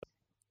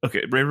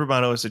Okay, Ray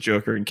Romano is the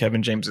Joker, and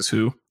Kevin James is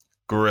who?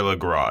 Gorilla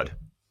Grodd.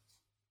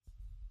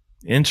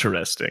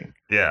 Interesting.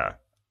 Yeah.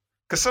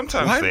 Because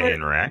sometimes they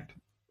interact.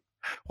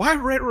 Why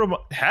Ray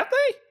Romano? Have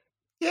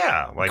they?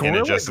 Yeah, like Gorilla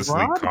in a Justice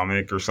Grodd? League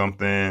comic or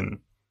something.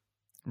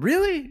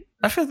 Really?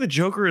 I feel the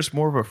Joker is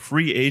more of a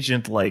free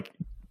agent, like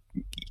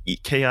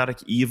chaotic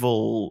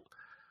evil.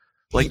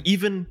 Like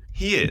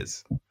he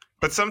is.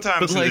 But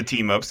sometimes in the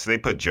team ups, they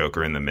put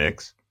Joker in the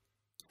mix.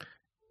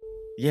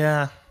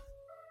 Yeah.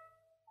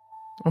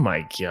 Oh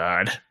my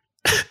god.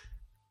 It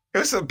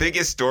was the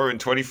biggest store in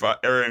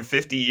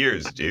 50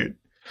 years, dude.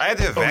 I had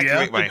to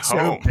evacuate my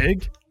home. So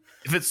big?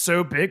 If it's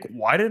so big,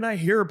 why didn't I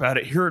hear about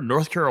it here in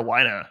North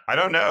Carolina? I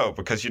don't know,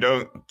 because you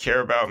don't care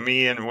about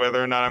me and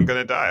whether or not I'm going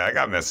to die. I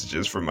got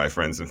messages from my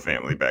friends and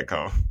family back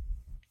home.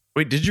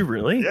 Wait, did you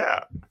really?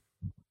 Yeah.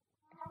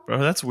 Bro,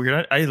 that's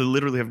weird. I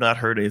literally have not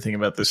heard anything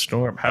about this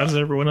storm. How does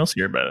everyone else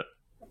hear about it?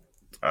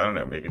 I don't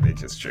know. Maybe they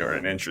just share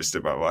an interest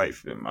in my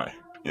life and my,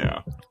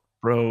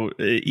 Bro,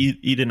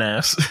 eat an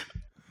ass.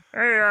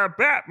 Hey,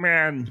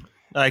 Batman.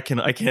 I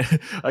can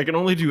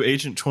only do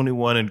Agent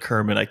 21 and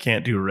Kermit. I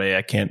can't do Ray.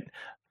 I can't.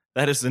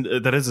 That is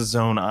a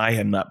zone I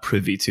am not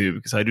privy to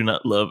because I do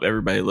not love.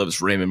 Everybody loves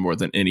Raymond more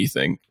than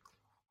anything.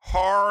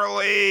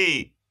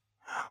 Harley,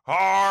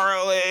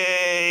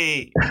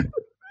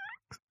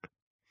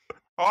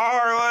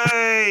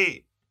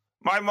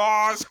 my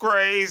mom's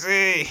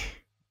crazy.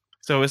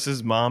 So is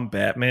his mom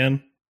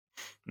Batman?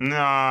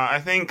 Nah,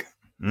 I think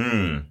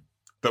the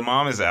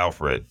mom is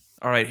Alfred.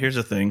 All right, here's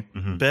the thing.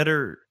 Mm-hmm.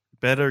 Better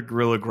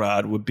Gorilla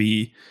Grodd would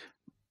be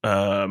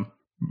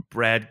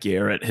Brad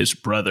Garrett, his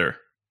brother.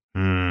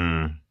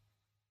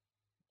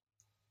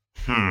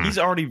 He's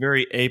already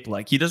very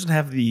ape-like. He doesn't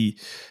have the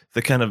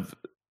kind of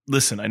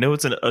listen. I know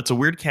it's a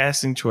weird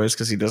casting choice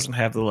because he doesn't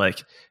have the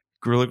like.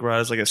 Gorilla Grodd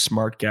is like a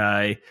smart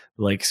guy,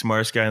 like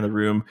smartest guy in the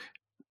room,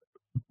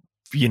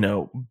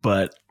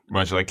 but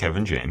much like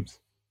Kevin James.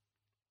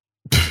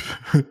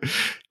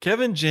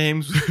 Kevin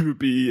James would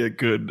be a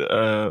good.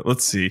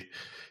 Let's see,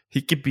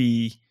 he could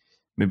be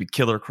maybe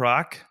Killer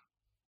Croc,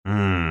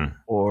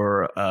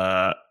 or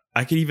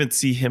I could even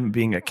see him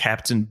being a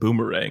Captain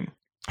Boomerang.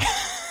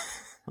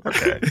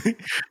 Okay.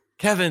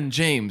 Kevin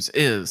James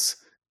is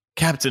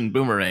Captain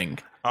Boomerang.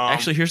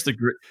 Actually, here's the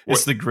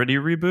it's the Gritty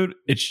reboot.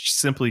 It's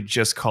simply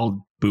just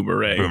called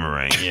Boomerang.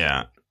 Boomerang,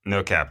 yeah.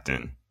 No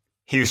Captain.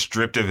 He was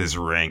stripped of his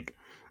rank.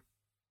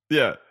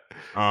 Yeah.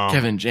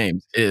 Kevin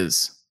James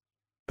is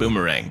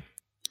Boomerang.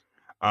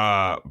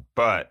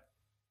 But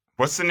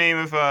what's the name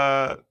of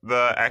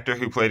the actor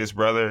who played his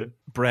brother?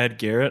 Brad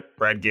Garrett.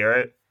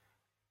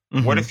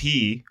 Mm-hmm. What if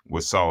he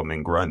was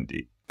Solomon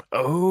Grundy?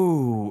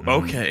 Oh,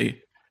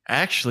 okay.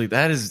 Actually,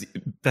 that is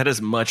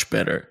much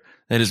better.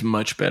 That is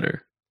much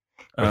better.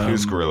 But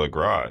who's Gorilla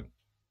Grodd?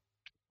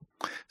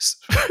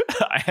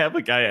 I have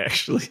a guy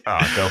actually.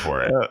 Oh, go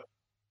for it.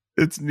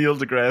 It's Neil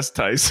deGrasse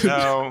Tyson.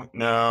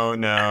 No.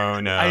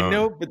 I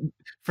know, but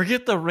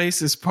forget the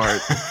racist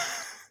part.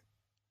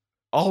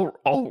 all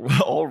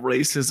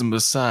racism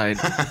aside,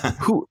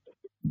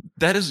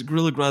 that is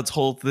Gorilla Grodd's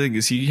whole thing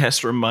is he has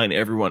to remind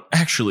everyone,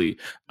 actually,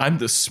 I'm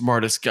the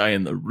smartest guy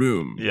in the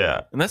room.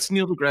 Yeah. And that's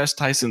Neil deGrasse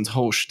Tyson's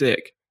whole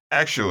shtick.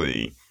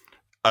 Actually,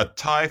 a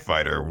TIE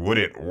fighter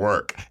wouldn't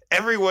work.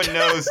 Everyone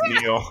knows,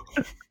 Neil.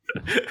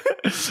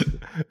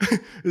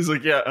 He's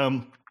like,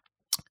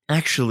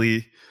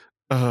 actually,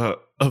 a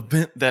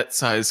vent that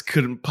size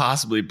couldn't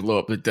possibly blow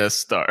up the Death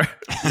Star,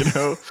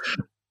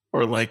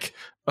 Or like,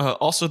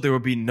 also there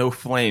would be no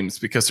flames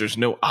because there's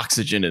no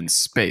oxygen in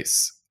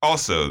space.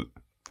 Also,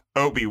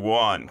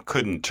 Obi-Wan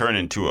couldn't turn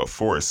into a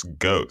Force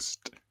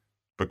ghost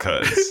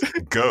because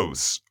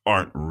ghosts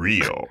aren't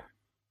real.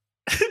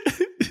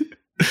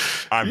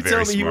 I'm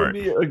very smart. You tell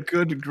me you would be a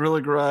good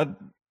Gorilla Grodd?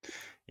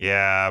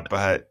 Yeah,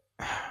 but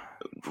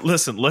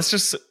listen,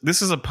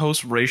 this is a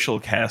post-racial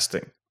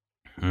casting.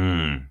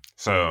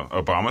 So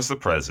Obama's the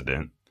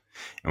president,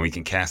 and we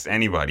can cast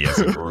anybody as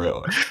a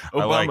gorilla.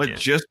 Obama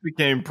just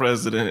became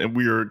president, and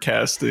we are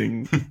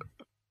casting.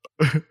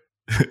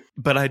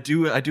 But I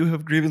do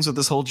have grievance with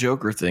this whole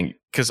Joker thing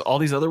because all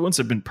these other ones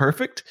have been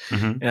perfect,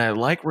 and I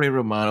like Ray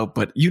Romano.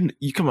 But you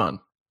come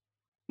on,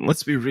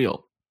 let's be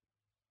real.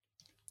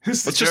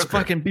 Let's just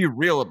fucking be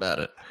real about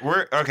it.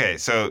 Okay.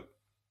 So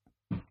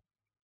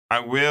I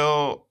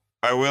will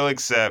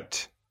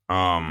accept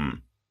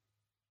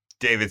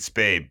David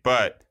Spade,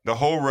 but the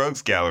whole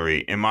Rogues Gallery,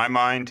 in my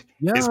mind,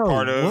 is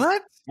part of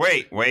what?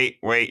 Wait.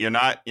 You're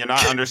not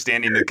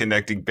understanding the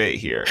connecting bit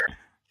here.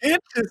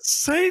 Can't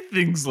just say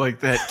things like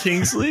that,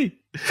 Kingsley.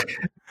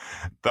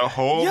 The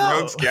whole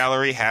Rogues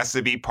Gallery has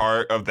to be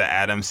part of the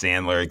Adam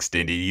Sandler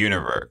extended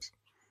universe.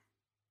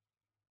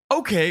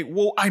 Okay,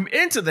 well, I'm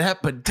into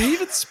that, but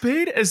David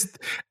Spade as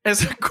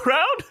a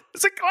clown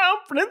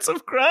prince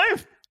of crime.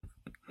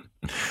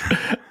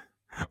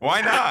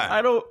 Why not?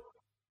 I don't.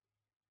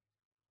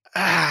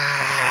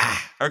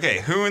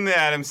 Okay, who in the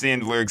Adam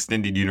Sandler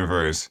extended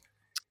universe?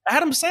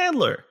 Adam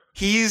Sandler.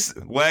 He's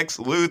Lex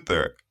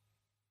Luthor.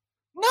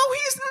 No,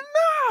 he's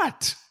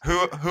not.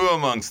 Who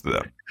amongst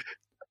them?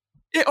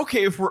 Yeah,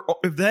 okay, if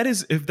that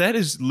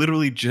is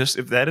literally just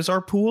if that is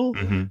our pool,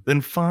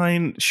 then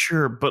fine,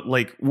 sure. But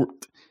like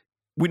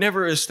we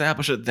never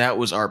established that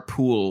was our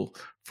pool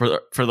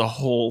for the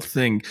whole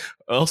thing.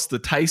 Else the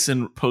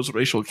Tyson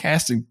post-racial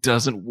casting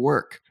doesn't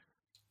work.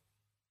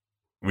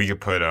 We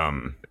could put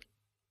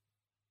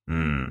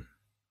who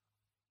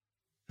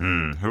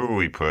will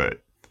we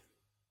put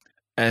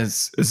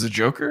as a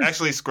Joker?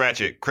 Actually,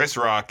 scratch it. Chris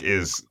Rock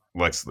is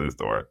Lex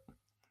Luthor.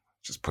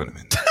 Just put him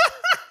in.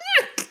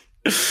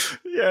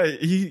 Yeah,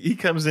 he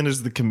comes in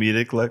as the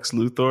comedic Lex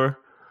Luthor.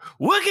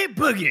 Woogie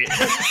boogie.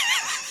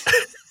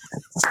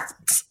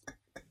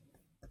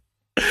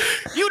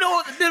 You know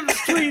what the difference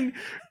between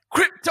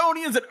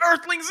Kryptonians and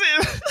Earthlings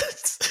is?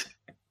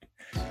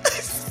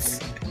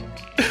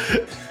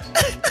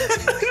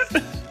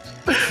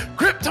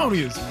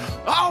 Kryptonians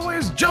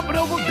always jumping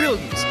over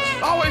buildings,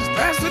 always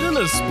faster than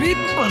a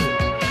speeding bullet.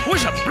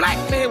 Wish a black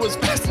man was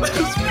faster than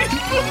a speeding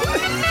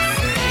bullet.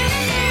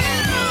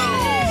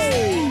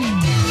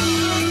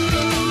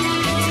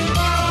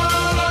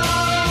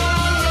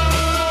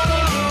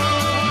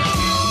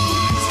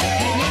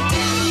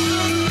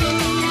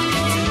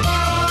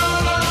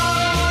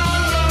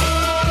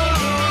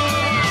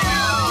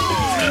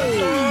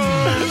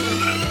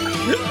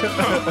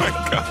 Oh my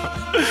god.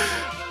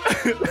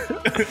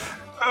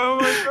 Oh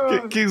my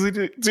god. Kingsley,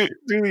 do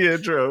the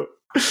intro.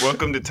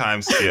 Welcome to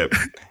Time Skip,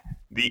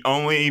 the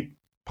only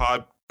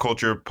pop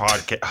culture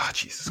podcast. Oh,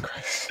 Jesus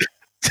Christ.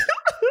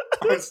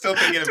 I'm still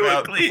thinking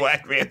about the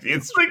black man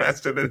being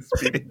faster than a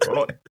speeding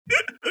bullet.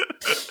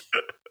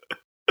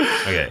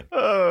 Okay.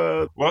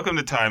 Welcome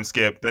to Time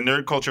Skip, the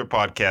nerd culture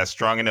podcast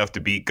strong enough to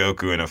beat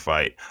Goku in a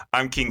fight.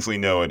 I'm Kingsley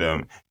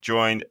Noadum,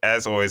 joined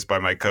as always by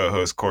my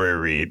co-host Corey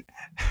Reed.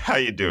 How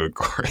you doing,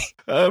 Corey?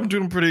 I'm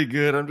doing pretty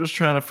good. I'm just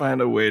trying to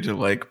find a way to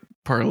like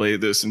parlay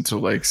this into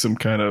like some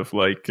kind of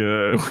like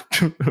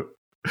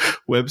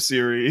web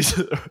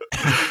series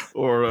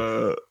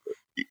or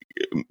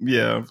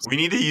yeah. We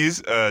need to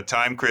use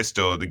time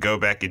crystal to go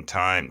back in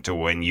time to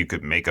when you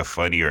could make a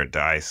funny or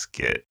die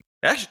skit.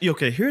 Actually,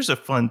 okay, here's a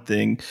fun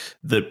thing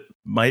that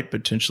might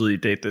potentially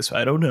date this.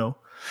 I don't know.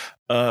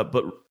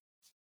 But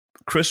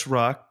Chris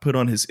Rock put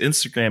on his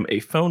Instagram a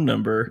phone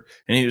number,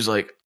 and he was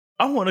like,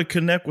 I want to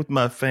connect with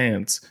my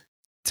fans.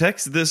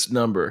 Text this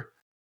number.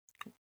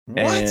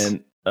 What?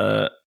 And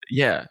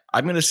yeah,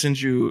 I'm going to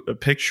send you a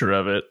picture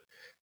of it.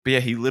 But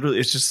yeah, he literally,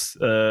 it's just,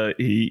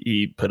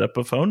 he put up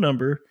a phone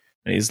number,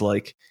 and he's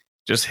like,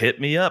 just hit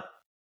me up.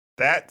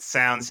 That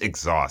sounds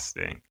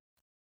exhausting.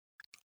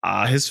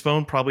 His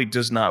phone probably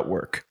does not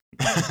work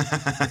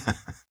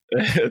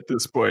at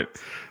this point.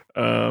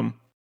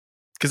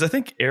 Because I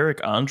think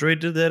Eric Andre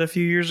did that a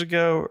few years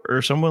ago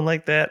or someone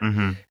like that.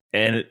 Mm-hmm.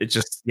 And it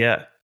just,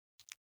 yeah.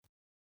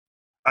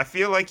 I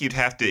feel like you'd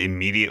have to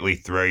immediately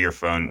throw your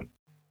phone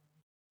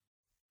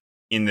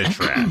in the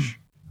trash.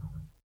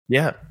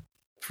 Yeah,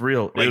 for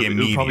real. Like it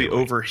would probably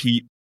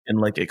overheat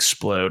and like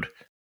explode.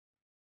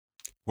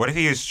 What if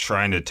he was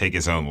trying to take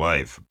his own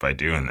life by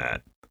doing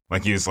that?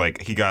 Like he was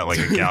like, he got like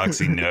a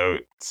Galaxy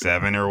Note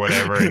 7 or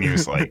whatever, and he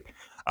was like,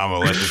 I'm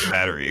gonna let this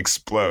battery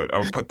explode.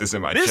 I'm gonna put this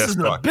in my chest This is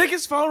pocket. The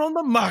biggest phone on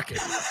the market.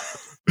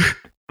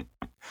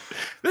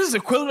 This is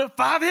equivalent of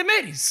 5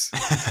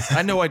 M80s.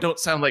 I know I don't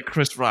sound like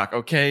Chris Rock,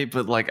 okay?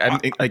 But like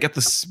I get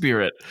the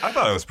spirit. I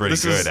thought it was pretty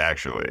good,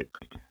 actually.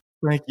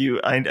 Thank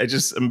you. I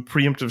just am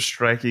preemptive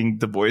striking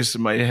the voice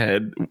in my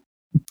head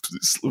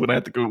when I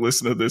have to go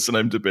listen to this and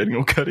I'm debating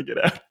on cutting it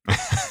out.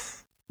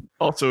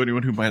 Also,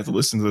 anyone who might have to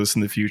listen to this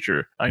in the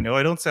future, I know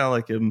I don't sound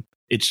like him.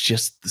 It's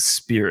just the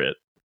spirit.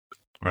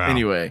 Wow.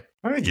 Anyway.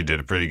 I think you did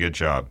a pretty good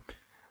job.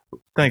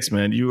 Thanks,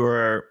 man. You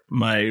are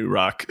my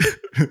rock.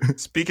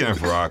 Speaking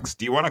of rocks,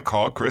 do you want to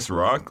call Chris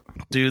Rock?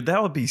 Dude,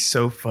 that would be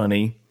so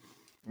funny.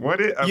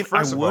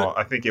 First of all,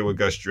 I think it would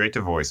go straight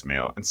to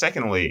voicemail. And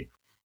secondly,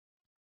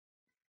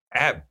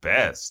 at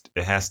best,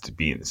 it has to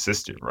be an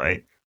assistant,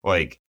 right?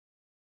 Like,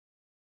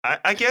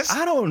 I guess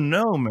I don't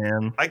know,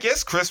 man. I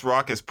guess Chris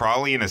Rock is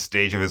probably in a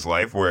stage of his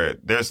life where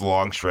there's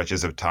long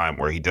stretches of time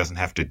where he doesn't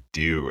have to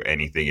do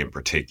anything in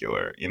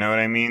particular. You know what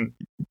I mean?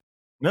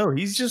 No,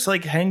 he's just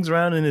like hangs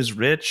around and is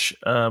rich.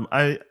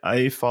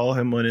 I follow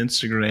him on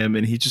Instagram,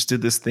 and he just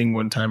did this thing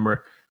one time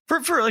where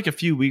for like a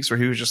few weeks where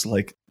he was just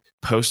like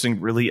posting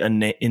really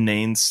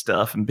inane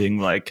stuff and being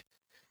like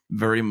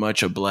very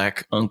much a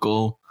black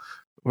uncle,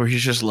 where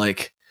he's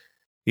like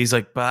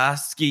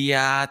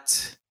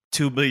Basquiat.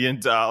 $2 billion,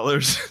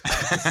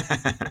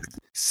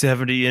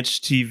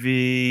 70-inch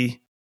TV,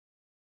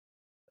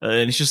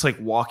 and he's just like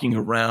walking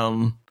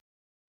around,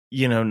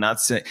 you know,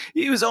 not saying.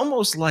 He was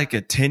almost like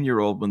a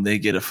 10-year-old when they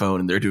get a phone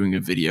and they're doing a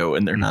video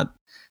and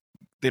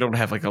they don't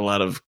have like a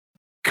lot of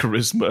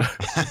charisma.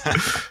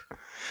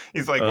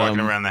 He's like walking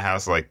around the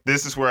house like,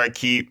 this is where I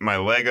keep my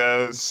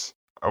Legos.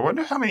 I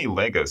wonder how many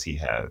Legos he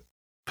has.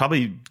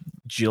 Probably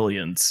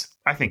jillions.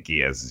 I think he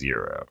has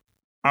 0.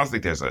 I don't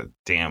think there's a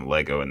damn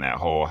Lego in that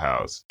whole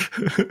house.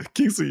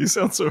 Kingsley, you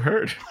sound so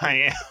hurt.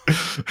 I am.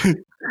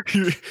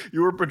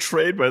 You were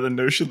betrayed by the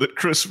notion that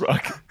Chris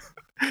Rock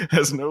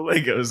has no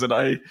Legos, and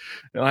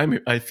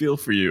I feel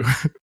for you.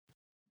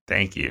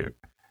 Thank you.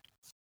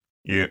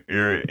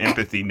 Your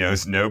empathy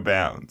knows no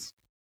bounds.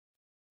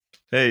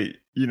 Hey,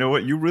 you know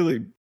what? You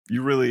really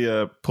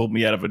pulled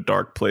me out of a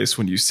dark place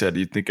when you said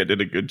you think I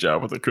did a good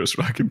job with the Chris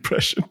Rock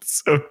impression.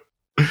 So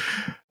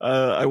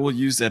I will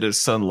use that as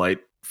sunlight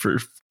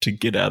to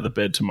get out of the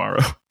bed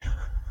tomorrow.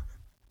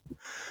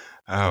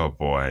 Oh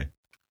boy.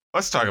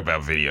 Let's talk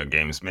about video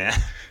games, man.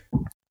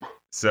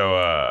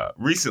 So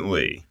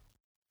recently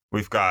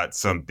we've got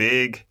some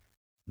big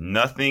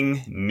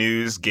nothing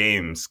news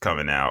games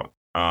coming out.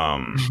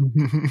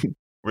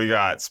 We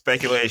got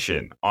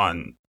speculation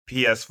on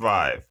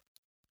PS5.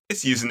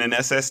 It's using an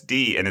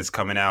SSD and it's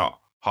coming out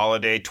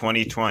holiday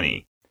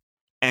 2020.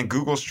 And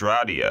Google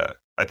Stadia,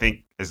 I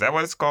think, is that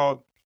what it's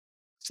called?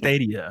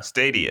 Stadia.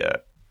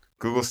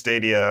 Google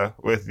Stadia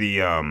with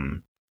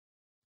the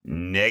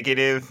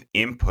negative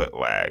input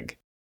lag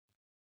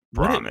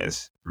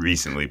promise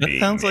recently that being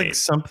sounds made. like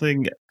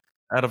something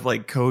out of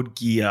like Code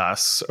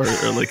Geass or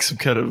like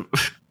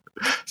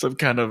some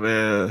kind of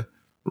a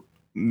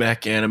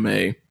mech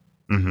anime.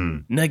 Mm-hmm.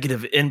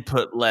 Negative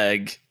input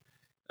lag.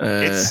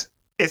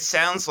 It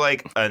sounds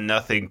like a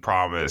nothing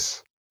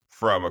promise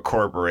from a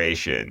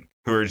corporation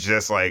who are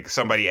just like,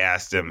 somebody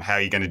asked them, how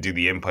are you going to do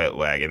the input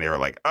lag? And they were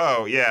like,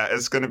 oh yeah,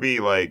 it's going to be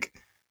like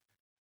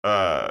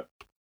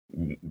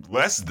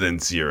less than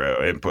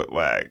 0 input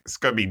lag. It's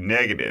going to be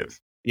negative.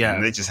 Yeah.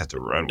 And they just have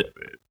to run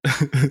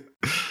with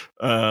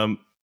it.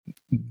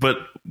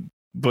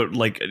 But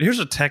like, here's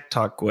a tech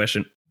talk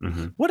question.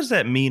 Mm-hmm. What does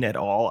that mean at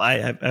all? I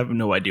have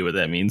no idea what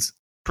that means.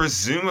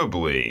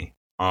 Presumably,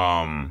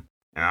 and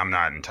I'm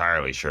not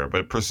entirely sure,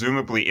 but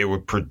presumably it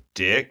would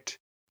predict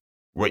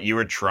what you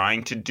were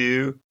trying to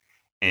do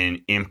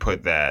and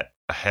input that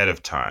ahead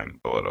of time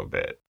a little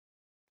bit.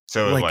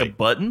 So like a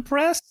button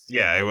press?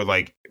 Yeah, it would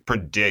like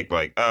predict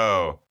like,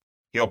 oh,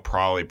 he'll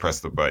probably press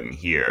the button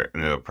here,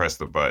 and it'll press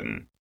the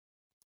button.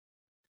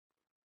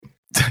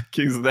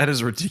 That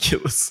is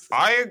ridiculous.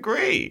 I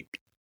agree,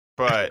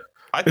 but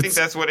I think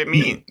that's what it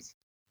means.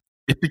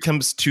 It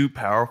becomes too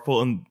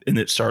powerful and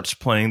it starts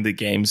playing the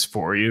games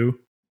for you.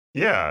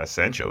 Yeah,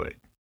 essentially.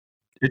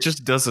 It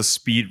just does a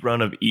speed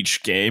run of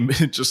each game.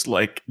 It just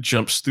like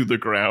jumps through the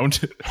ground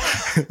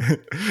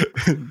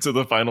to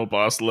the final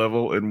boss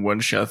level and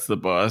one-shots the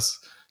boss.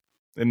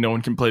 And no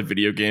one can play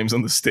video games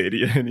on the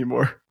Stadia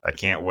anymore. I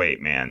can't wait,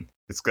 man.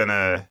 It's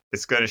gonna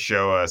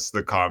show us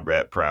the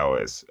combat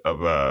prowess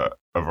of a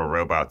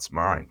robot's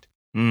mind.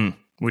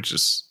 Which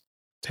is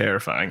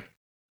terrifying.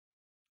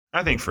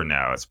 I think for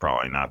now it's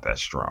probably not that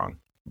strong,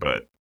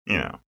 but you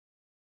know,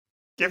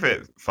 give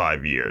it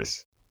 5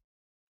 years,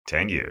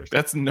 10 years.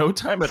 That's no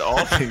time at all.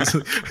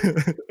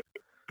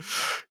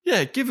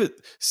 Yeah, give it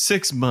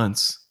 6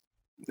 months.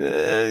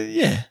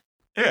 Yeah.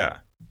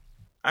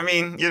 I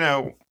mean, you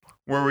know,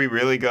 were we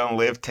really gonna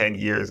live 10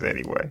 years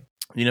anyway?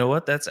 You know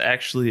what? That's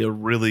actually a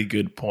really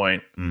good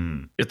point.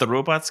 If the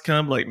robots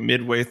come like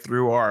midway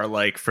through our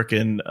like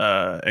freaking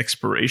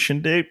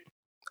expiration date,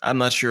 I'm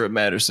not sure it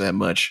matters that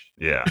much.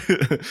 Yeah.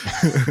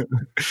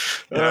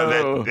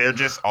 They're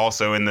just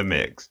also in the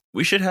mix.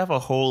 We should have a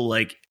whole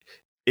like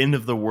end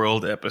of the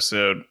world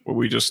episode where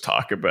we just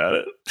talk about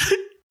it.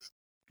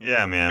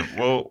 Yeah, man.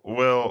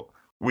 Well,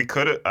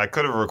 I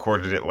could have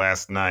recorded it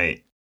last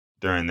night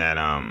during that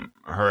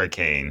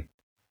hurricane,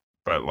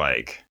 but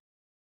like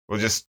we'll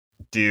just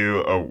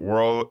do a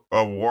War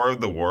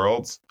of the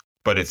Worlds,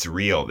 but it's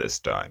real this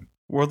time.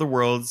 War of the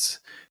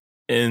Worlds.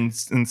 And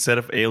instead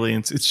of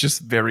aliens, it's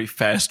just very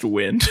fast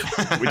wind,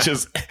 which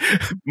is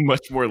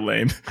much more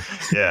lame.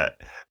 Yeah.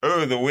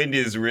 Oh, the wind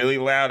is really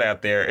loud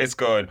out there. It's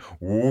going.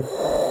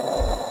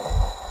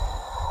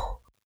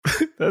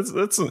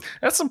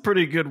 That's some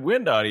pretty good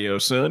wind audio,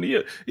 son.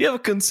 You ever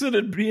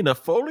considered being a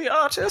Foley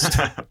artist?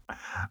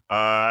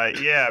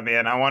 Yeah,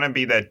 man. I want to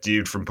be that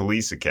dude from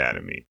Police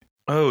Academy.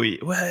 Oh,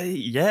 well,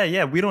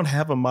 yeah. We don't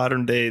have a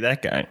modern day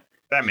that guy.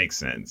 That makes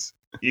sense.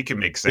 You can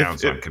make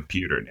sounds on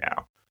computer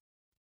now.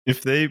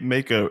 If they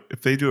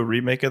do a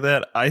remake of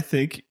that, I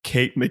think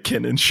Kate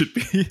McKinnon should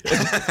be.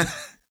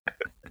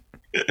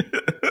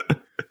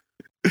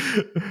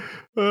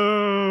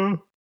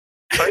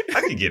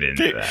 I can get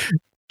into that.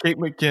 Kate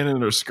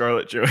McKinnon or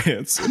Scarlett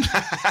Johansson.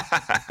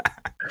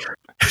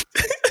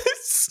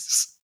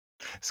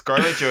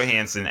 Scarlett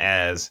Johansson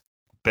as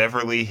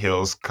Beverly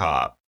Hills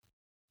Cop.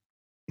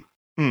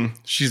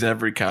 She's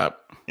every cop.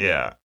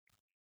 Yeah.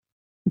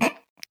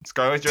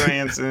 Scarlett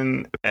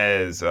Johansson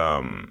as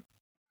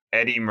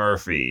Eddie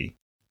Murphy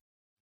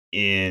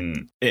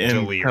in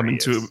Delirious. Coming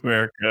to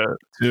America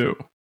too.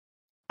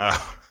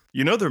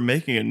 You know they're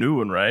making a new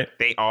one, right?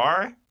 They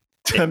are?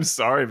 I'm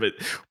sorry, but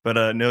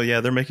no,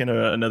 yeah, they're making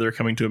another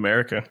Coming to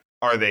America.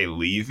 Are they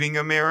leaving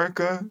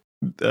America?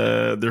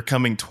 They're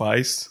coming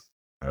twice.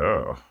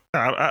 Oh,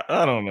 I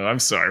don't know. I'm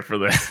sorry for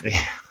that.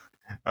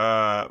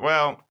 Yeah.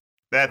 Well,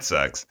 that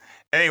sucks.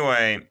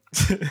 Anyway,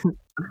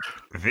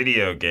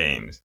 video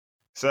games.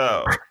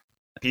 So,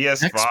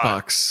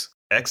 PS5,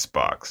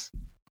 Xbox,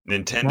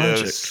 Nintendo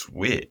Logic.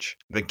 Switch.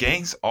 The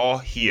gang's all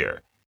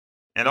here.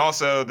 And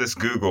also this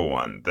Google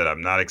one that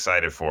I'm not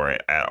excited for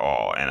at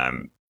all, and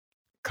I'm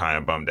kind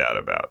of bummed out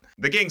about.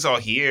 The gang's all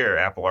here,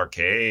 Apple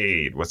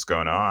Arcade. What's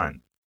going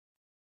on?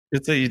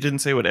 You didn't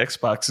say what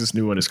Xbox's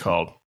new one is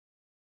called.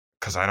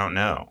 Because I don't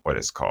know what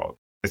it's called.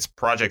 It's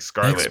Project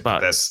Scarlet, but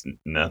that's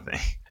nothing.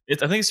 I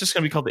think it's just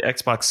going to be called the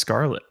Xbox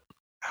Scarlet.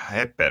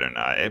 It better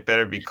not. It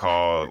better be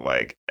called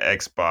like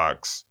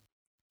Xbox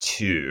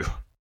 2.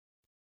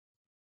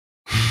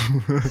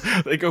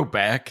 They go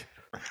back.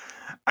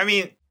 I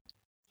mean,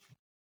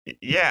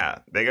 yeah,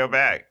 they go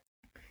back.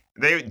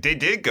 They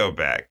did go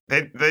back.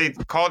 They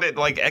called it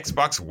like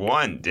Xbox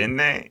One, didn't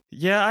they?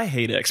 Yeah, I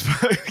hate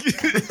Xbox.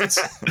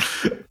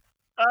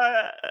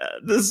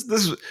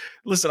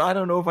 Listen, I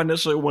don't know if I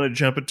necessarily want to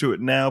jump into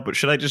it now, but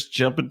should I just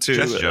jump into it?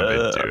 Just jump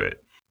into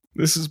it.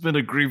 This has been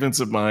a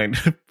grievance of mine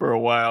for a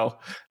while.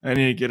 I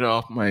need to get it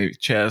off my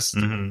chest.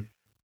 Mm-hmm.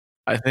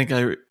 I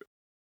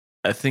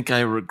think I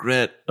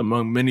regret,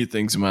 among many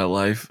things in my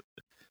life,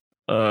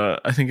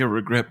 I think I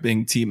regret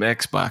being Team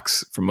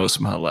Xbox for most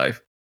of my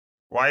life.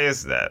 Why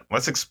is that?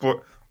 Let's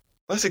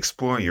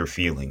explore your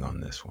feeling on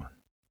this one.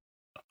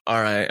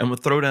 All right, I'm gonna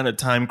throw down a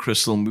time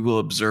crystal, and we will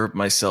observe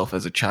myself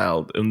as a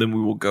child, and then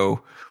we will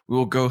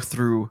go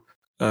through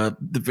the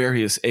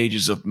various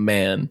ages of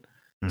man.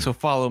 So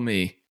follow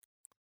me.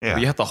 Yeah,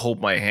 but you have to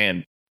hold my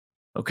hand.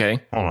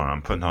 Okay. Hold on,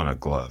 I'm putting on a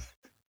glove.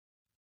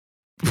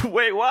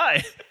 Wait,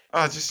 why?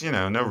 Just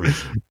no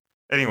reason.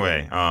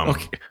 Anyway,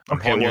 okay. I'm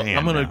holding your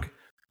hand.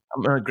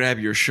 I'm gonna grab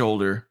your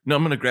shoulder. No,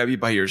 I'm gonna grab you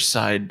by your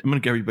side. I'm gonna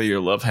grab you by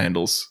your love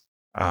handles.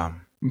 And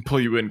pull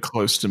you in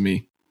close to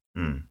me.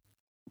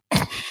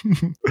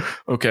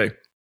 Okay.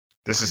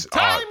 This is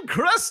time odd.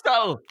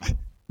 crystal.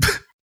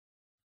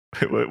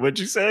 What'd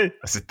you say?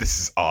 I said this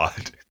is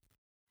odd.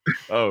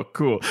 Oh,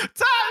 cool. Time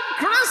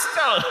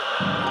crystal.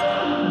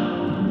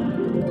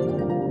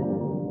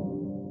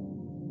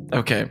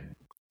 Okay,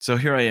 so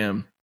here I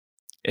am,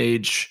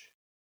 age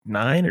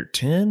 9 or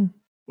 10.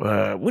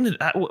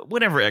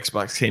 Whenever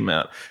Xbox came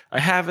out, I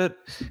have it,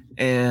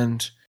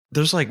 and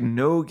there's like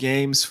no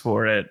games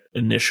for it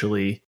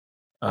initially.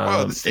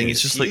 Oh, this thing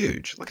is just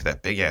huge. Look at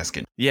that big ass.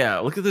 Yeah,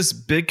 look at this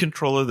big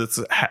controller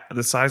that's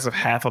the size of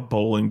half a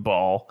bowling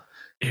ball.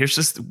 Here's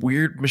this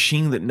weird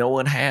machine that no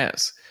one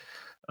has.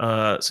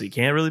 So you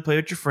can't really play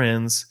with your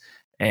friends.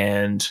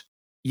 And,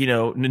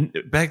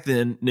 back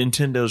then,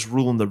 Nintendo's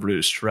ruling the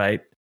roost,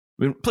 right?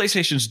 I mean,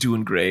 PlayStation's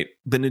doing great.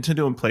 But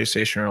Nintendo and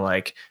PlayStation are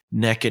like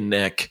neck and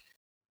neck.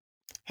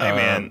 Hey,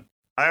 man,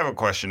 I have a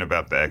question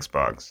about the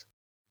Xbox.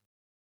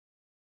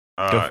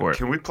 Go for it.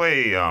 Can we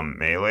play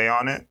Melee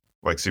on it?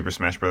 Like Super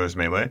Smash Bros.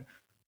 Melee?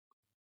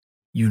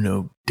 You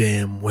know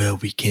damn well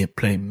we can't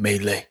play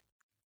Melee.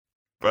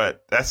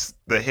 But that's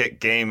the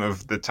hit game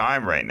of the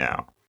time right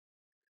now.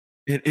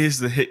 It is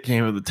the hit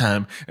game of the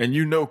time. And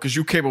because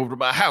you came over to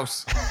my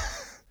house.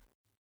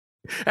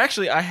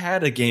 Actually, I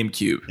had a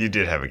GameCube. You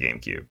did have a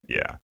GameCube,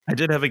 yeah. I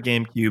did have a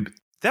GameCube.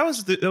 That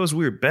was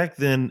weird. Back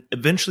then,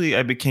 eventually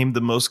I became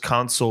the most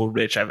console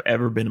rich I've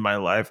ever been in my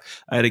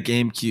life. I had a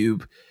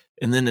GameCube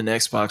and then an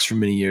Xbox for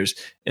many years.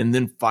 And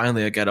then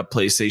finally I got a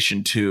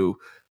PlayStation 2.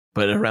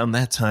 But around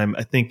that time,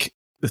 I think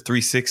the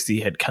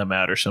 360 had come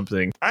out or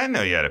something. I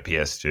know you had a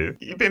PS2.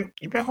 You've been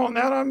holding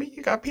out on me?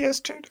 You got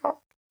PS2, dog?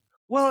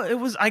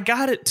 Well, I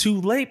got it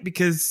too late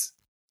because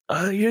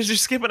you're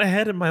skipping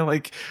ahead in my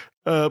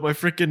my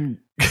freaking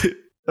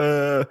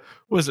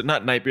was it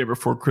not Nightmare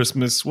Before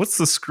Christmas? What's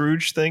the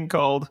Scrooge thing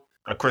called?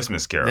 A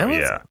Christmas Carol,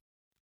 yeah.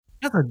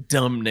 That's a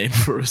dumb name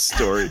for a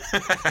story.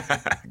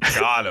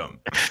 Got him.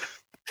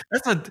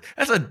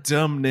 That's a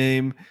dumb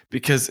name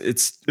because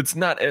it's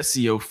not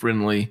SEO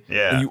friendly.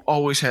 Yeah. And you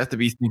always have to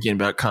be thinking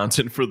about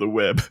content for the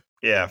web.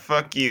 Yeah,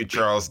 fuck you,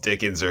 Charles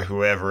Dickens or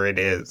whoever it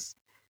is.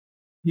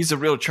 He's a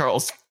real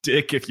Charles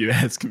Dick, if you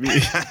ask me.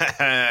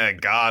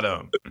 Got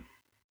him.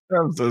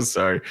 I'm so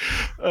sorry.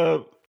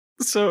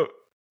 So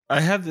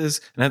I have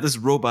this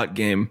robot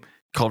game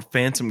called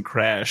Phantom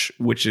Crash,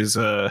 which is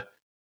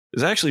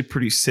actually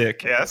pretty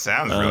sick. Yeah, that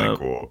sounds really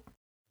cool.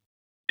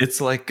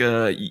 It's like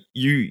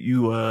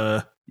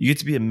you get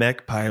to be a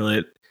mech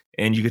pilot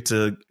and you get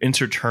to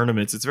enter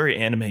tournaments. It's very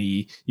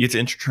anime-y. You get to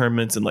enter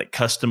tournaments and like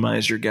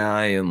customize your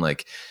guy and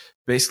like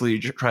basically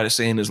try to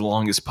stay in as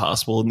long as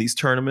possible in these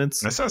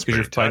tournaments. That sounds pretty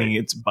because you're fighting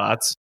against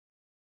bots.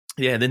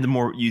 Yeah, then the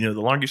more the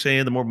longer you stay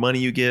in, the more money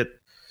you get.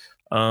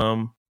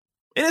 And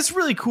it's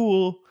really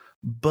cool,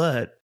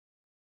 but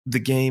the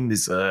game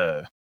is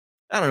I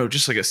don't know,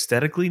 just like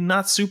aesthetically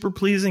not super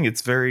pleasing.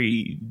 It's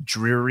very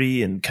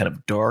dreary and kind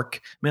of dark.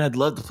 I mean, I'd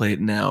love to play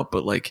it now,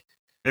 but like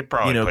it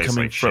probably plays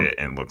like shit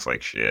and looks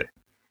like shit.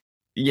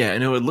 Yeah, I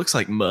know, it looks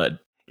like mud.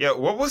 Yeah,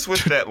 what was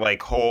with that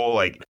like whole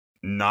like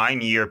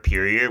 9-year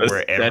period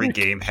where every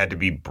game had to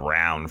be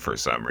brown for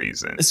some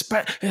reason?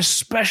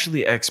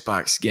 Especially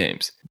Xbox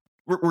games.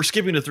 We're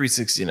skipping to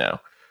 360 now.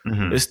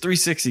 Mm-hmm. It's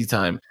 360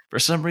 time. For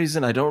some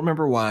reason, I don't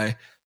remember why.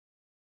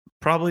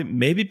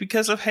 Maybe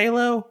because of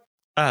Halo?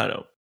 I don't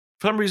know.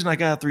 For some reason, I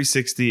got a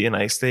 360 and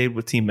I stayed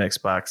with Team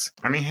Xbox.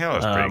 I mean,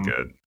 Halo's pretty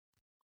good.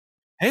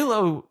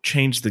 Halo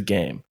changed the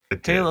game.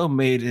 Halo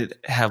made it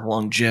have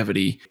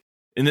longevity.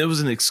 And it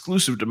was an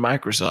exclusive to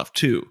Microsoft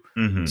too.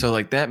 Mhm. So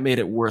like that made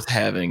it worth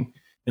having,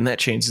 and that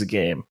changed the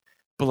game.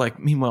 But like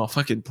meanwhile,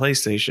 fucking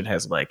PlayStation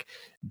has like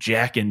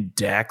Jack and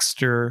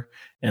Daxter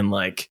and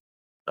like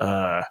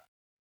what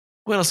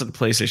else did the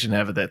PlayStation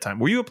have at that time?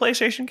 Were you a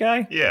PlayStation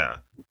guy? Yeah.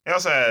 They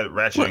also had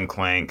Ratchet and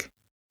Clank.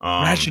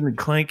 Ratchet and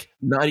Clank,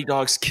 Naughty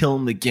Dog's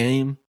killing the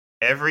game.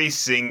 Every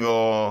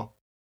single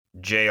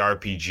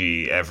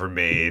JRPG ever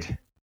made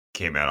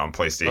came out on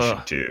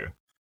PlayStation 2.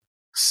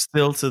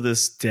 Still to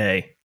this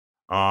day.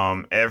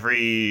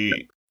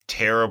 Every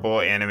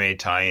terrible anime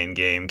tie-in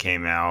game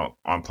came out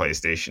on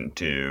PlayStation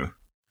 2.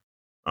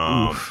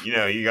 You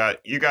know, you got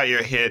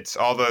your hits,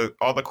 all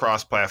the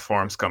cross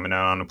platforms coming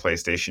out on the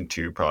PlayStation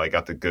 2. Probably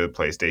got the good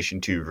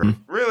PlayStation 2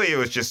 version. Really, it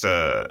was just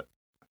a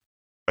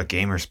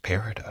gamer's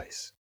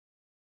paradise.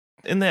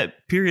 In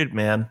that period,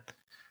 man,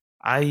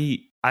 I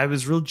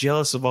was real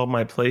jealous of all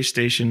my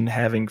PlayStation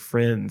having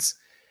friends,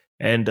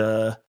 and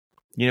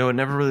you know, it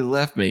never really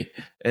left me.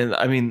 And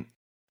I mean,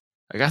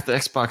 I got the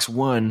Xbox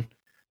One,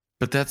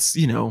 but that's,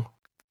 you know,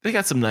 they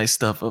got some nice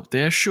stuff up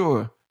there,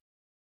 sure.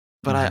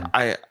 But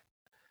I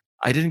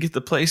didn't get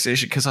the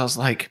PlayStation because I was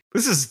like,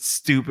 this is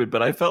stupid.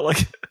 But I felt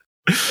like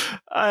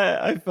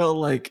I felt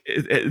like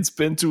it's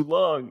been too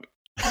long,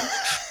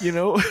 you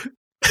know.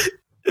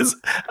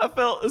 I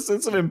felt a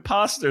sense of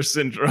imposter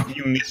syndrome.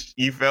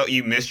 You felt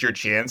you missed your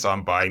chance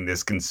on buying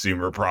this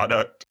consumer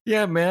product.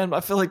 Yeah, man. I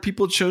felt like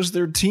people chose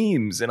their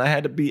teams, and I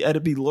had to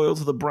be loyal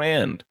to the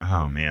brand.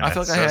 Oh man, I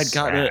felt like I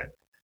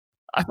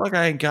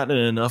had gotten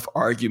enough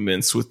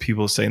arguments with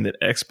people saying that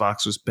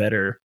Xbox was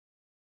better,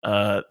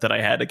 that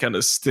I had to kind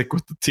of stick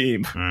with the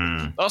team.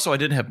 Also, I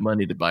didn't have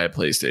money to buy a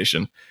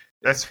PlayStation.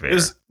 That's fair.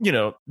 You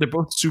know, they're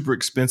both super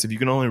expensive. You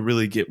can only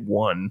really get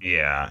one.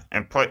 Yeah,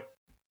 and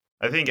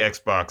I think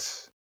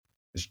Xbox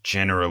is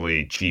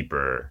generally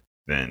cheaper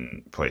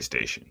than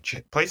PlayStation.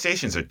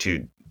 PlayStations are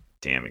too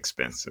damn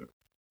expensive,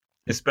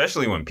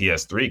 especially when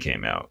PS3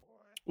 came out.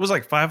 It was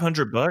like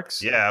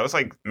 $500. Yeah, it was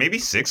like maybe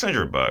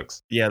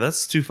 $600. Yeah,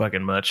 that's too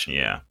fucking much.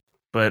 Yeah,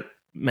 but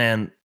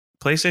man,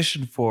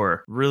 PlayStation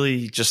 4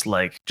 really just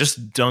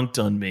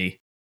dunked on me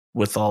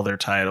with all their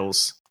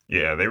titles.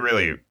 Yeah, they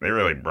really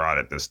brought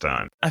it this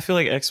time. I feel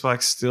like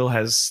Xbox still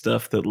has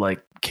stuff that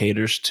like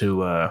caters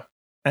to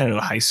I don't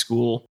know, high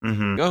school.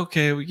 Mm-hmm.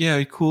 Okay,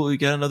 yeah, cool. We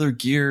got another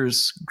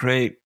Gears.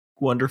 Great.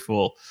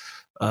 Wonderful.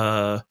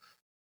 Freaking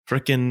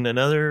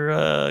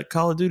another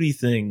Call of Duty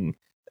thing.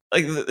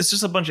 Like, it's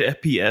just a bunch of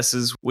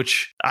FPSs,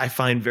 which I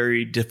find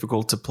very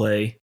difficult to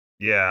play.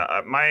 Yeah,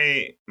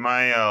 my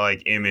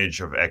like image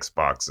of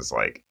Xbox is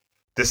like,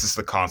 this is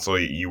the console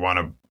you want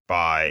to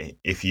buy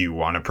if you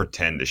want to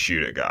pretend to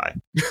shoot a guy.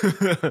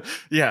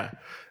 Yeah.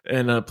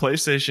 And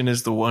PlayStation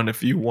is the one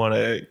if you want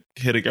to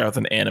hit a guy with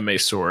an anime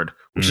sword,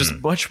 which is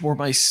much more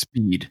my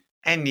speed.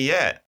 And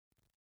yet,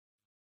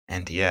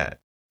 what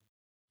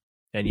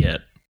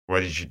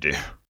did you do?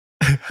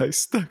 I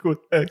stuck with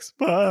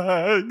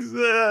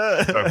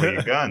Xbox. Stuck with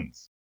your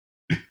guns.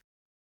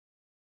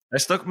 I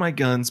stuck with my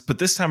guns, but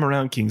this time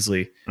around,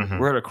 Kingsley,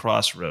 we're at a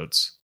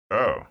crossroads.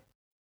 Oh.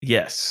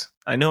 Yes.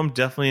 I know I'm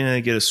definitely going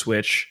to get a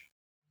Switch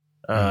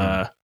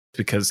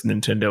because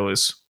Nintendo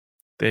is...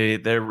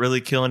 They're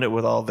really killing it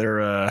with all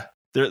their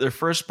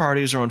first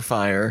parties are on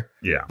fire.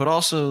 Yeah. But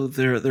also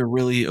they're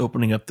really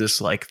opening up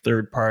this like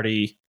third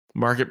party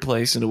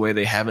marketplace in a way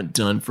they haven't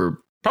done for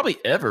probably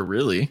ever,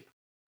 really.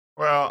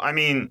 Well, I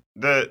mean,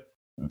 the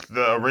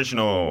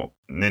original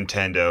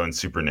Nintendo and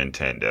Super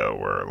Nintendo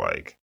were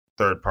like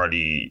third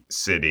party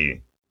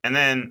city. And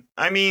then,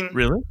 I mean,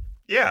 really?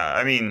 Yeah,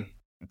 I mean,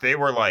 they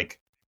were like,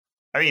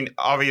 I mean,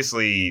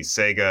 obviously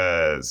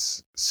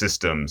Sega's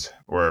systems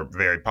were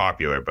very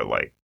popular, but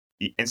like,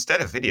 instead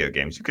of video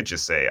games, you could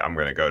just say, I'm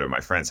going to go to my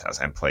friend's house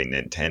and play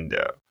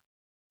Nintendo.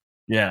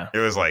 Yeah. It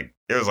was like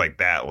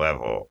that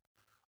level.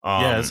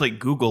 Yeah, it's like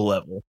Google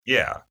level.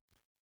 Yeah.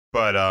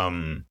 But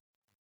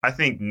I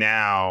think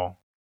now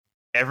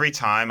every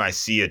time I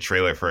see a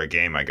trailer for a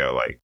game, I go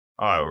like,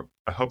 oh,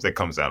 I hope that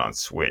comes out on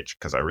Switch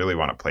because I really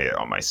want to play it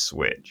on my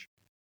Switch.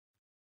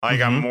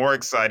 Like, I'm more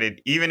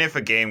excited, even if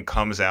a game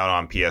comes out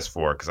on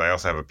PS4, because I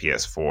also have a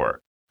PS4.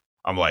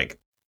 I'm like,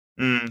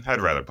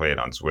 I'd rather play it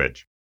on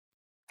Switch.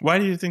 Why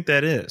do you think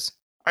that is?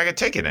 I could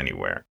take it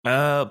anywhere.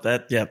 Yeah.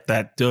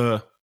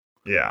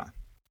 Yeah.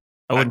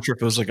 I wasn't sure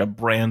if it was like a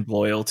brand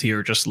loyalty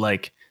or just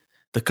like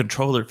the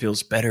controller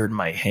feels better in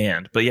my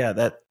hand. But yeah,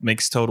 that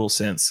makes total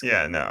sense.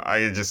 Yeah, no,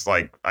 I just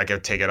like, I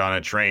could take it on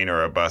a train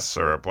or a bus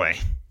or a plane.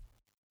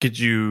 Could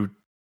you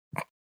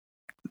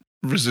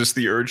resist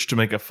the urge to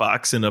make a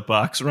fox in a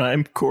box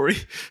rhyme, Corey?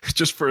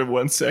 Just for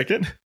 1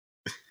 second?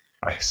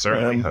 I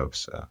certainly hope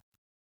so.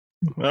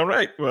 All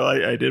right. Well,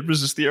 I did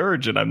resist the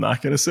urge and I'm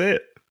not going to say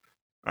it.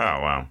 Oh,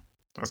 wow.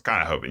 I was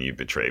kind of hoping you'd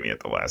betray me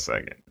at the last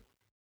second.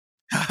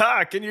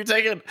 Ha! Can you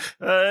take it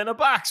in a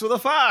box with a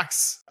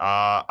fox?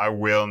 I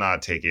will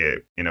not take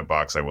it in a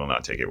box. I will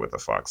not take it with a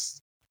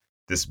fox.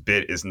 This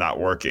bit is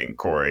not working,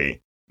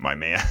 Corey, my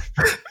man.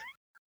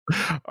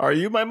 Are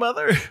you my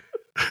mother?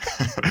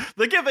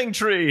 The giving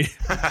tree.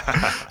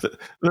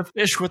 The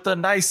fish with the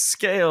nice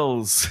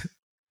scales.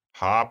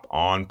 Hop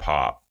on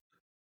Pop.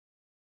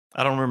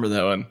 I don't remember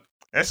that one.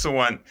 That's the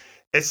one.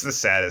 It's the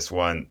saddest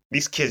one.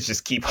 These kids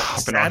just keep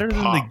hopping Sadder on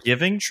than Pop. the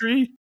Giving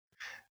Tree?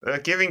 The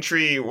Giving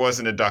Tree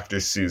wasn't a Dr.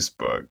 Seuss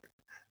book.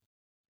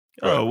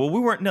 Oh, well,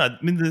 we weren't. No, I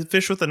mean, the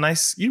fish with the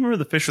nice. You remember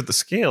the fish with the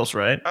scales,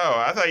 right? Oh,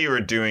 I thought you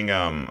were doing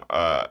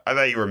I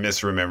thought you were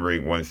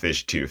misremembering One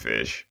Fish, Two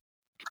Fish.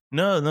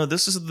 No,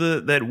 this is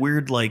that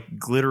weird, like,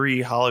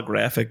 glittery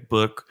holographic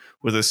book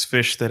with this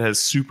fish that has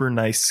super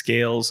nice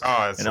scales,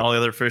 Oh, and all the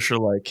other fish are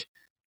like,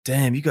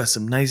 "Damn, you got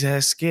some nice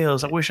ass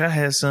scales. I wish I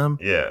had some."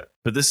 yeah.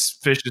 But this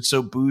fish is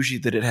so bougie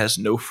that it has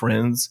no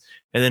friends,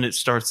 and then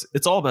it's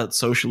all about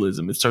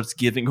socialism. It starts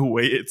giving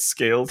away its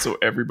scales, so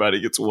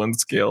everybody gets one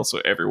scale, so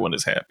everyone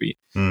is happy,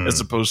 as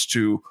opposed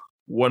to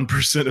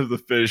 1% of the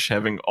fish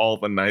having all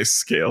the nice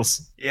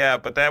scales. Yeah,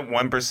 but that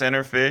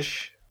 1%er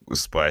fish was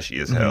splashy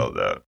as hell,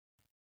 though.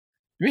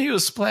 I mean, he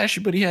was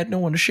splashy, but he had no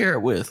one to share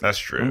it with. That's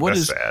true. And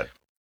That's sad.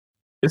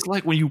 It's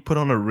like when you put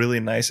on a really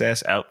nice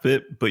ass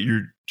outfit, but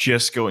you're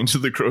just going to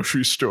the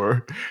grocery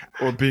store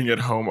or being at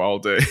home all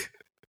day.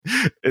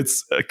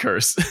 It's a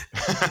curse.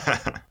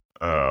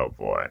 Oh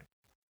boy.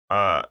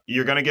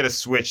 You're gonna get a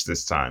Switch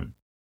this time.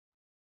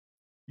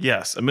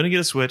 Yes, I'm gonna get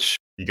a Switch.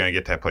 You're gonna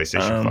get that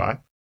PlayStation 5.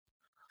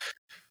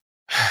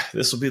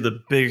 This will be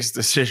the biggest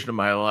decision of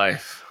my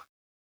life.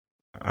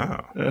 Oh.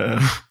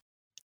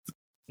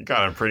 You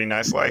got a pretty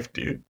nice life,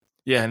 dude.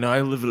 Yeah, no,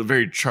 I live a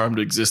very charmed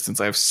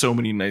existence. I have so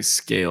many nice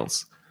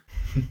scales.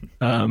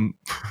 No,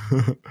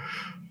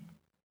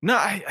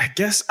 I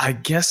guess I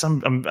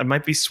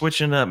might be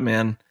switching up,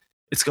 man.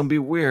 It's gonna be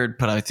weird,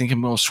 but I think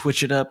I'm gonna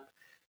switch it up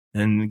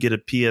and get a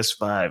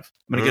PS5.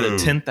 I'm gonna get a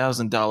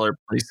 $10,000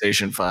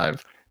 PlayStation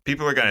 5.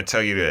 People are gonna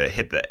tell you to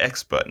hit the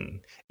X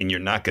button, and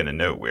you're not gonna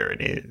know where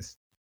it is.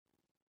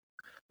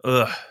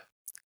 Ugh,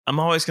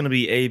 I'm always gonna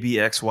be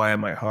ABXY in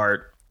my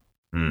heart.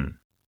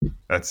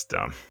 That's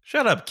dumb.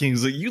 Shut up,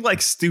 Kingsley. You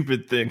like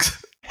stupid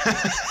things.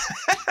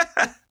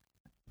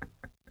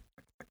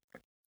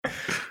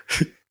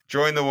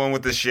 Join the one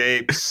with the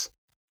shapes.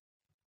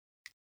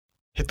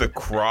 Hit the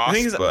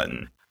cross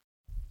button.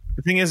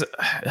 The thing is,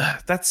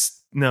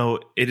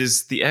 it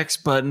is the X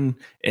button,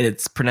 and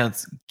it's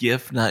pronounced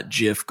GIF, not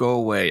GIF. Go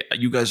away.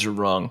 You guys are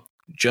wrong.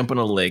 Jump in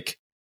a lake.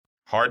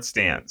 Hard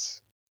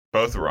stance.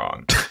 Both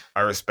wrong.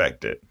 I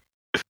respect it.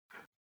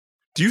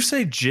 Do you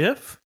say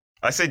GIF?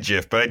 I say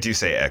GIF, but I do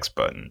say X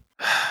button.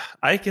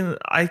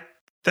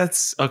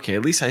 That's okay.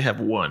 At least I have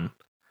one.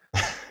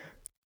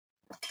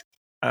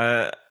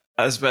 I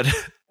was about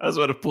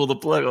to pull the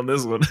plug on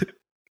this one.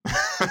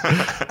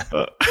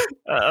 I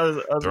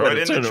was Throw about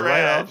it to in turn the it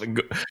right trash. off and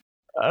go.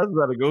 I was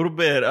about to go to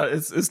bed.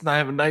 It's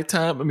not even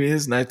nighttime. I mean,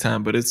 it's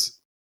nighttime, but I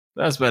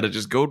was about to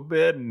just go to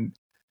bed, and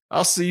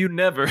I'll see you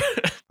never.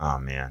 Oh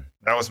man,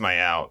 that was my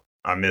out.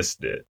 I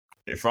missed it.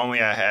 If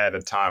only I had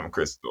a time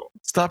crystal.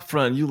 Stop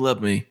fronting. You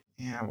love me.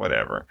 Yeah,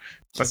 whatever.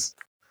 Let's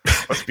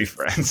be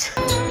friends.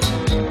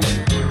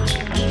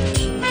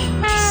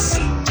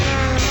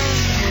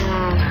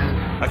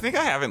 I think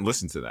I haven't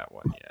listened to that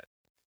one yet.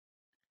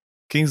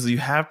 Kingsley, you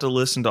have to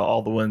listen to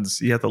all the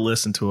ones. You have to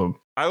listen to them.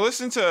 I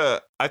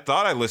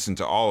thought I listened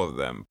to all of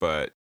them,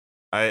 but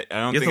I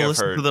don't think I've heard. You have to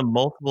listen to them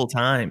multiple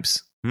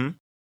times. You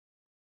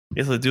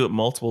have to do it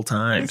multiple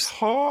times. It's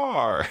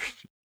hard.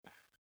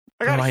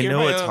 I gotta hear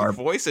my own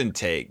voice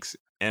intakes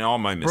and all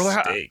my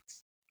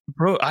mistakes.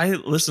 Bro, I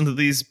listen to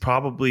these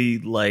probably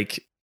like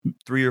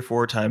 3 or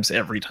 4 times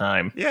every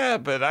time. Yeah,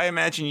 but I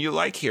imagine you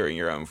like hearing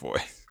your own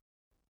voice.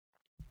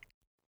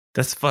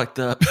 That's fucked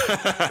up.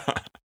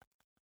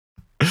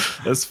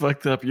 That's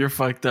fucked up. You're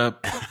fucked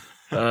up.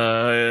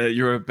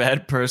 You're a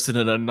bad person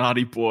and a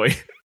naughty boy.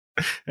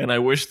 And I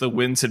wish the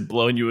winds had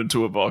blown you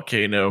into a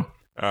volcano.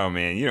 Oh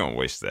man, you don't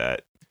wish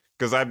that.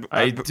 Because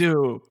I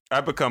do.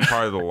 I become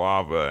part of the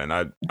lava, and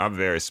I'm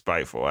very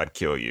spiteful. I'd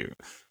kill you.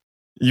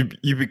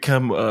 You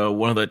become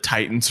one of the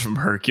Titans from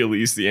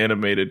Hercules, the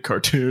animated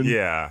cartoon.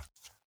 Yeah.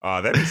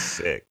 Oh, that'd be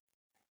sick.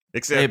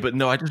 Except, hey, but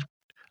no,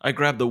 I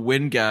grab the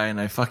wind guy and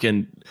I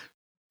fucking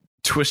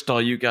twist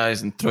all you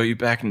guys and throw you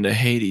back into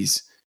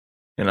Hades.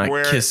 And I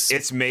kiss.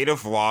 It's made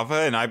of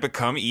lava, and I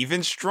become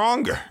even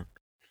stronger.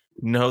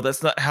 No,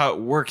 that's not how it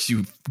works,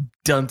 you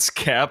dunce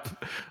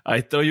cap.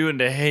 I throw you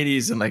into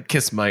Hades and I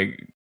kiss my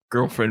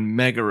girlfriend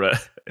Megara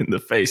in the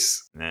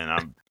face.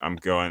 And I'm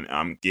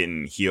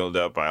getting healed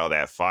up by all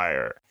that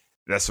fire.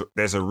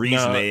 There's a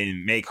reason they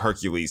didn't make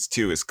Hercules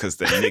 2 is because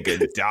the nigga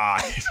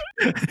died.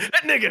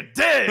 That nigga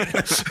dead.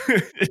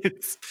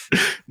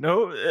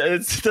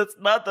 That's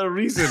not the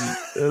reason.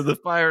 The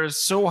fire is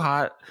so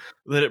hot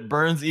that it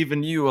burns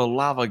even you, a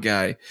lava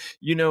guy.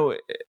 You know,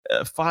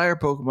 fire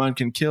Pokemon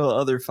can kill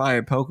other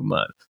fire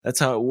Pokemon. That's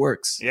how it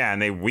works. Yeah, and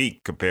they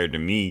weak compared to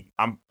me.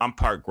 I'm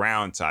part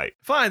ground type.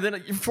 Fine,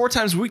 then you're 4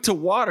 times weak to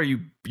water. You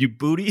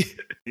booty.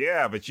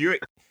 Yeah, but you're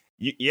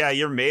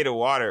made of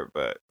water,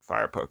 but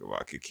fire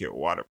Pokemon could kill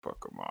water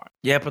Pokemon.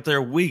 Yeah, but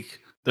they're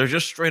weak. They're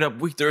just straight up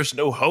weak. There's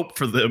no hope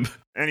for them.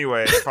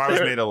 Anyway, if I was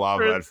made of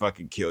lava, I'd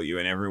fucking kill you,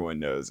 and everyone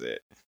knows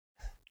it.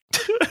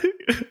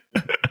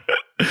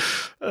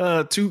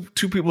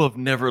 Two people have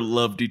never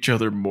loved each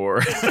other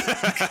more.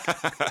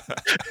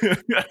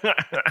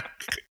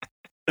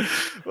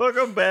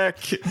 Welcome back.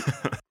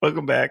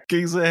 Welcome back.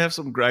 Kingsley, I have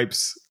some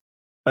gripes.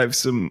 I have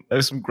some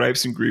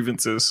gripes and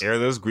grievances. Air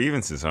those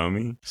grievances,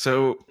 homie.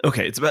 So,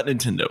 okay, it's about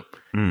Nintendo.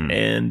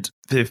 And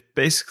they've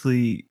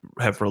basically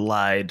have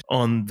relied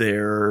on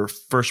their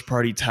first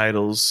party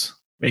titles,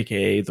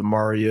 aka the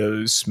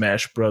Marios,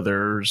 Smash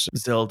Brothers,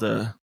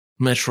 Zelda,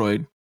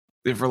 Metroid.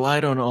 They've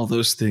relied on all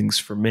those things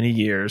for many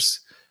years.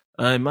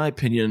 In my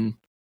opinion,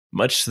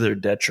 much to their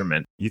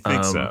detriment. You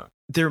think so?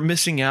 They're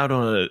missing out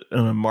on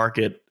a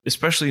market,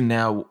 especially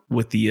now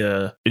with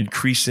the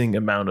increasing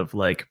amount of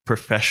like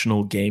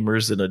professional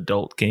gamers and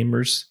adult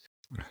gamers.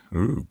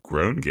 Ooh,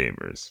 grown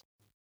gamers.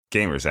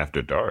 Gamers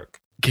after dark.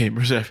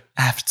 Gamers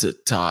after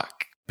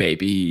dark,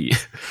 baby.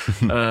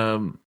 Yeah,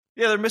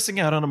 they're missing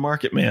out on a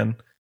market, man.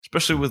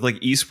 Especially with like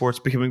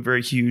esports becoming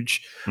very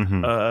huge.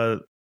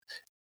 Mm-hmm.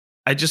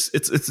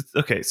 It's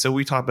okay. So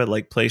we talk about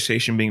like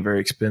PlayStation being very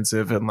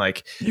expensive and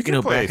like you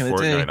can play back in the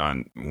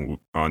Fortnite day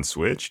on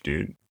Switch,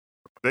 dude.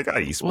 They got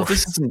esports. Well,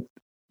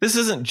 this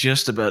isn't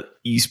just about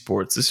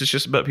esports. This is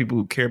just about people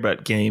who care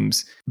about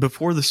games.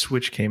 Before the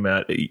Switch came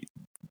out,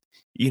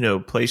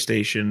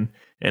 PlayStation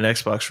and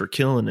Xbox were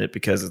killing it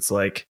because it's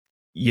like,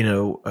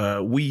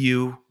 Wii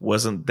U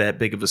wasn't that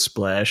big of a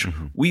splash.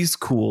 Mm-hmm. Wii's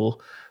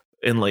cool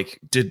and like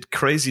did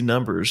crazy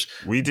numbers.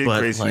 We did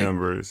crazy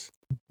numbers,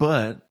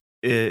 but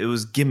it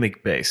was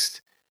gimmick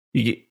based.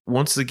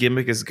 Once the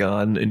gimmick is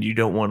gone and you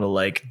don't want to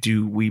like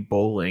do Wii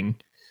bowling,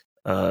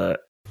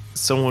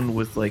 someone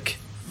with like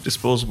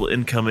disposable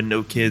income and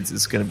no kids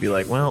is going to be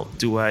like, well,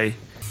 do I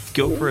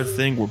go for a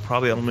thing where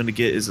probably all I'm going to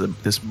get is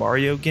this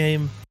Mario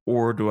game,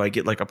 or do I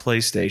get like a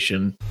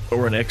PlayStation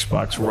or an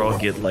Xbox where I'll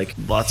get like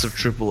lots of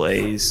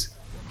AAAs,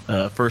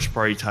 first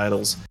party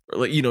titles, or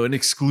like and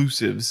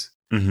exclusives,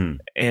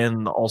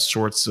 and all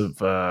sorts of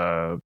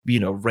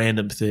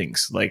random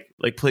things like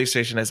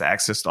PlayStation has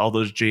access to all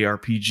those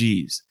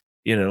JRPGs,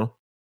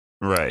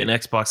 right, and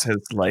Xbox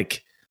has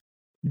like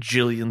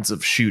jillions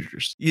of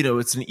shooters.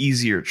 It's an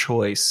easier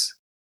choice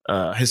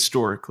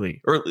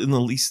historically, or at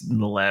least in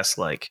the last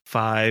like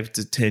 5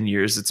 to 10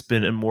 years. It's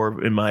been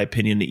in my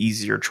opinion, an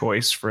easier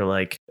choice for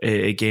like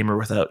a gamer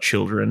without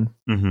children.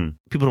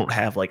 People don't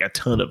have like a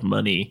ton of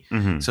money,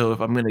 so if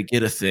I'm going to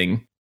get a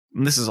thing,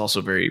 and this is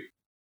also very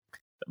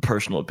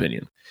personal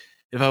opinion,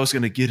 if I was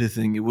going to get a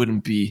thing, it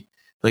wouldn't be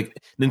like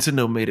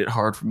Nintendo made it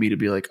hard for me to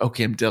be like,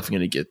 okay, I'm definitely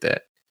going to get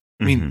that.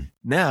 I mean,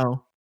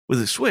 now with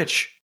the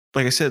Switch,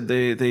 like I said,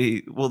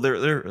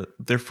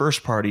 their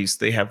first parties,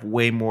 they have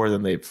way more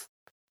than they've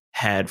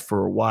had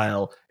for a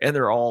while, and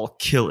they're all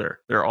killer.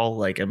 They're all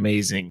like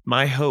amazing.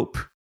 My hope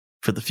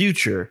for the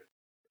future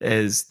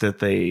is that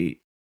they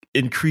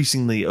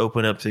increasingly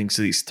open up things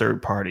to these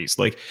third parties.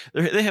 Like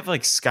they have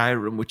like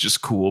Skyrim, which is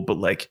cool, but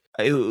like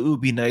it would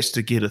be nice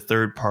to get a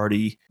third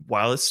party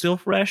while it's still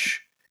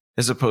fresh,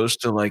 as opposed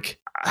to like,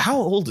 how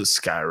old is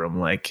Skyrim?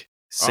 Like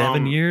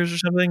 7 years or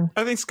something?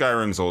 I think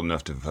Skyrim's old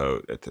enough to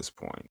vote at this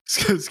point.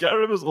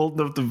 Skyrim is old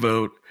enough to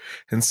vote,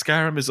 and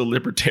Skyrim is a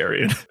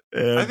libertarian.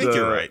 And, I think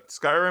you're right.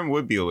 Skyrim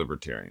would be a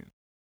libertarian.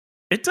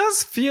 It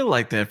does feel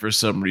like that for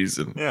some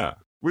reason. Yeah.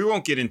 We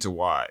won't get into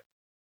why,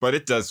 but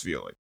it does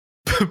feel like.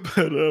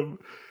 But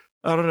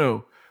I don't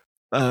know.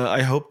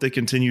 I hope they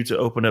continue to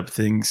open up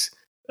things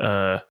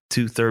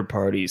to third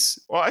parties.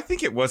 Well, I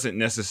think it wasn't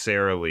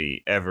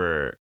necessarily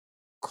ever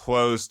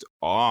closed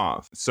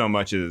off so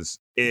much as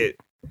it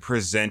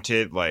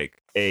presented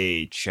like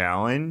a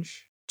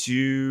challenge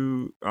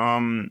to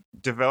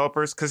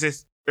developers, because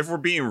if we're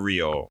being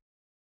real,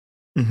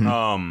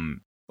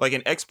 like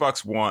an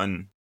Xbox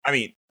One, I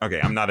mean, okay,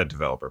 I'm not a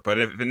developer, but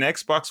if an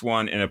Xbox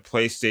One and a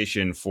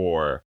PlayStation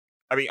 4,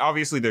 I mean,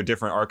 obviously they're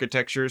different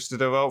architectures to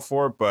develop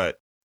for, but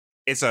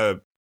it's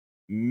a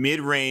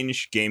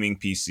mid-range gaming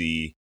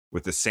PC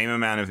with the same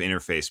amount of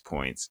interface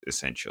points,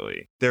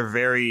 essentially. They're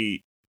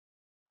very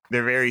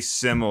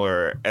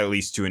similar, at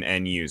least to an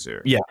end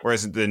user. Yeah.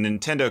 Whereas the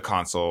Nintendo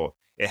console,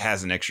 it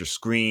has an extra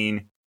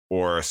screen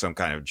or some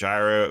kind of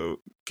gyro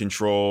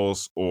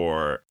controls,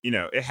 or,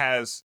 it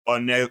has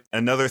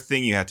another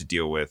thing you have to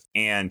deal with.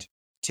 And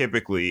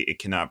typically it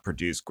cannot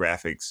produce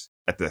graphics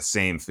at the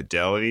same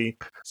fidelity.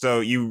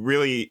 So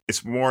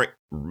it's more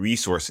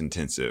resource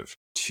intensive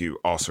to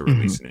also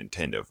release a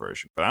Nintendo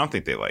version. But I don't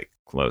think they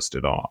closed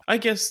it off. I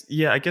guess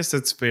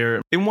that's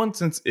fair. In one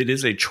sense, it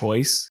is a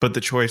choice, but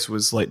the choice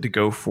was like to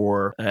go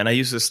for, and I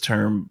use this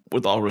term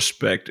with all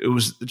respect,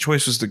 the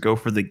choice was to go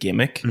for the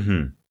gimmick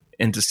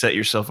and to set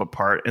yourself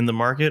apart in the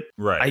market.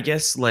 Right. I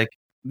guess like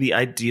the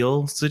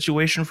ideal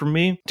situation for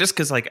me, just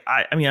because like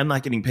I mean I'm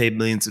not getting paid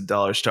millions of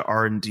dollars to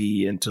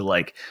R&D and to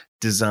like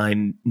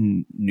design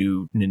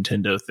new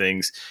Nintendo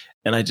things,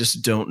 and I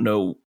just don't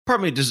know, part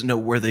of me doesn't know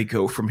where they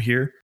go from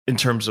here in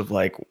terms of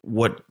like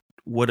what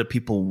do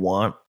people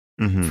want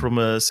from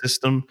a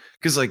system,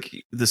 because like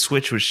the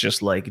Switch was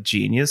just like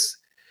genius.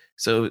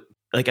 So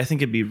like I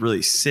think it'd be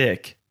really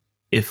sick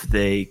if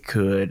they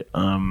could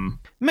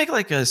make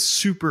like a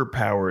super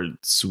powered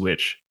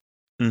Switch.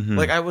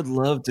 Like I would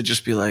love to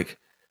just be like,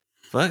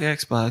 fuck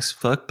Xbox,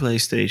 fuck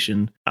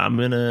PlayStation. I'm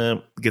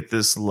gonna get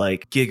this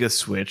like Giga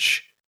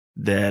Switch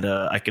that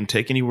I can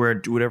take anywhere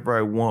and do whatever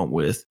I want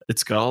with.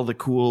 It's got all the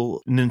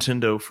cool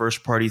Nintendo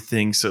first party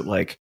things that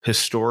like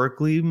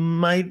historically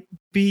might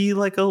be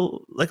like a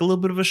little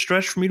bit of a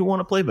stretch for me to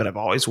want to play, but I've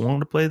always wanted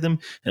to play them,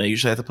 and I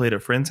usually have to play at a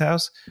friend's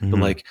house. But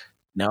like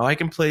now I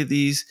can play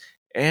these,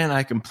 and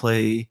I can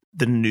play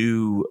the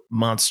new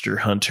Monster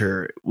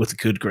Hunter with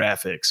good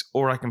graphics,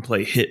 or I can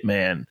play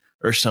Hitman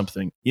or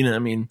something. You know what I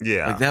mean?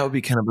 Yeah. Like that would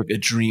be kind of like a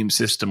dream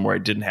system where I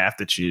didn't have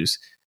to choose.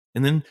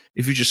 And then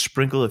if you just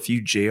sprinkle a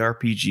few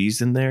JRPGs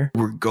in there,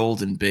 we're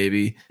golden,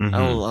 baby.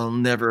 I'll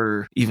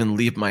never even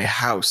leave my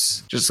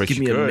house. Just give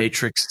me a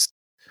Matrix.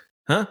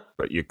 Huh?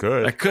 But you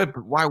could. I could,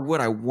 but why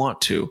would I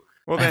want to?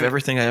 Well, I have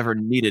everything I ever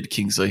needed,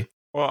 Kingsley.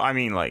 Well, I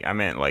mean, like, I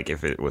meant like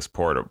if it was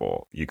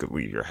portable, you could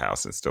leave your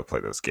house and still play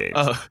those games.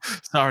 Oh,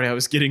 sorry, I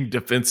was getting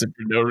defensive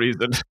for no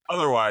reason.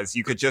 Otherwise,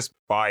 you could just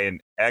buy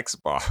an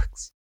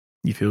Xbox.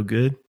 You feel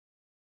good?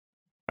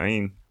 I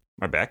mean,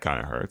 my back kind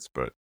of hurts,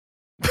 but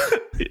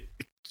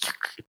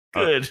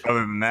good. Other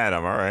than that,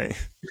 I'm all right.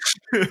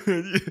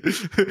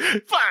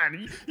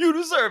 Fine, you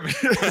deserve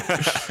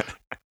it.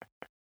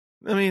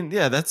 I mean,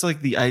 yeah, that's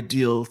like the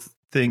ideal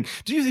thing.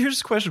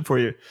 Here's a question for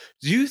you.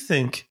 Do you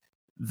think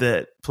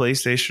that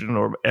PlayStation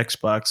or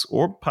Xbox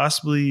or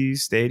possibly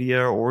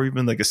Stadia or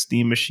even like a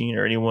Steam machine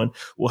or anyone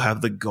will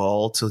have the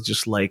gall to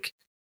just like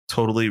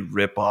totally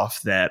rip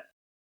off that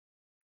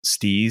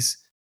steez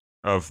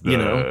of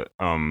the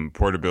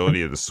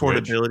portability of the Switch?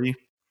 Portability?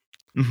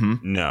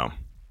 No.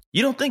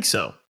 You don't think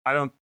so?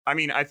 I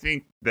mean, I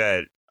think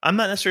that I'm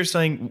not necessarily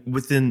saying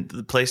within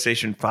the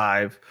PlayStation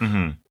 5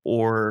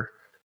 or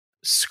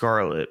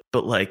Scarlet,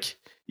 but like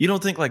you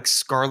don't think like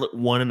Scarlet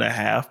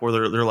 1.5 where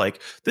they're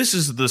like, this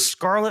is the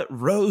Scarlet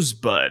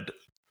Rosebud,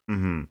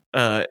 and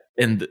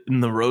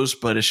the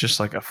Rosebud is just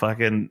like a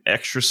fucking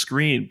extra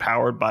screen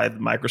powered by the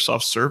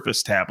Microsoft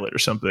Surface tablet or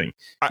something.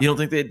 You don't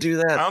think they'd do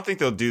that? I don't think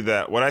they'll do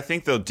that. What I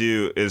think they'll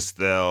do is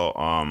they'll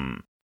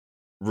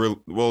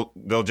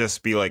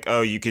just be like,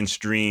 oh, you can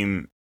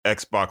stream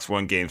Xbox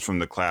One games from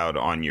the cloud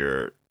on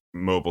your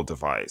mobile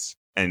device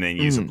and then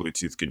use a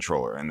Bluetooth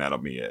controller, and that'll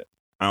be it.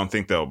 I don't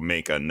think they'll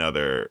make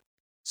another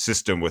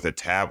system with a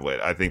tablet.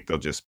 I think they'll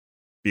just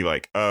be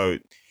like, oh,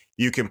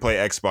 you can play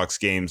Xbox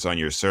games on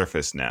your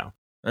Surface now.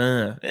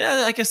 Yeah,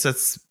 I guess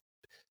that's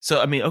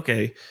so. I mean,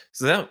 okay,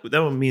 so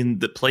that would mean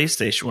that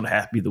PlayStation would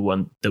have to be the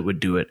one that would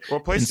do it. Well,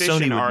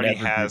 PlayStation already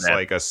has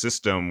like a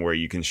system where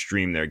you can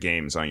stream their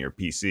games on your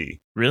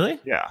PC.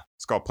 Really? Yeah,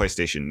 it's called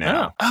PlayStation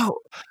Now. Oh,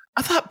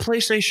 I thought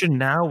PlayStation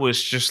Now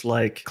was just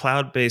like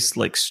cloud-based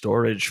like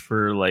storage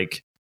for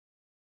like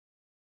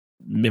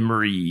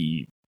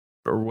memory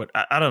or what.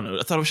 I don't know.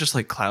 I thought it was just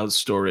like cloud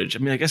storage. I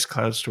mean, I guess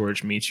cloud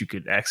storage means you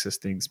could access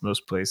things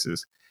most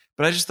places,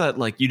 but I just thought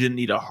like you didn't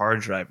need a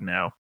hard drive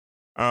now.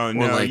 Oh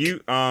no,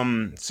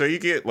 so you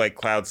get like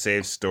cloud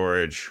save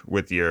storage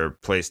with your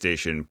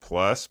PlayStation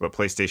Plus, but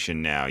PlayStation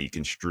Now you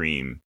can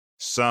stream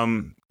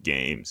some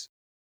games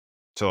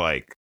to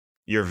like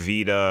your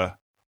Vita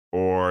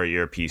or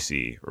your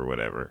PC or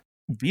whatever.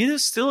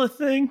 Vita's still a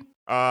thing?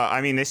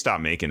 I mean, they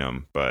stopped making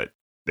them, but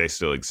they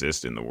still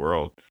exist in the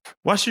world.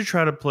 Why should you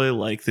try to play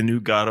like the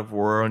new God of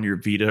War on your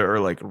Vita or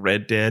like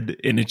Red Dead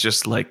and it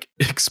just like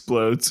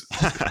explodes?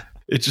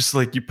 It's just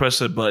like you press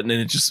a button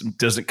and it just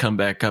doesn't come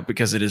back up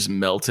because it is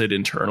melted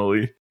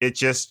internally. It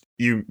just,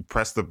 you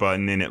press the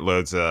button and it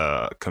loads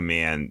a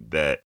command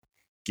that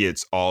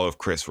gets all of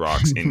Chris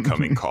Rock's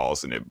incoming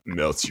calls and it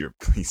melts your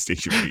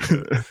PlayStation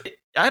Vita.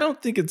 I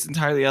don't think it's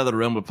entirely out of the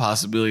realm of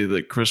possibility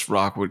that Chris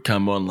Rock would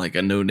come on like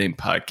a no-name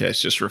podcast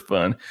just for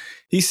fun.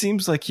 He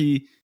seems like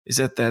he is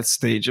at that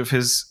stage of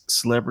his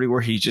celebrity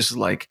where he just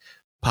like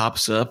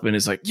pops up and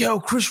is like,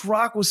 yo, Chris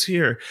Rock was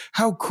here.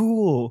 How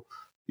cool.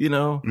 You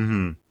know,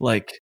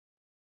 like,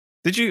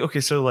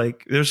 so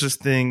like there's this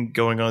thing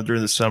going on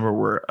during the summer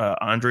where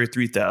Andre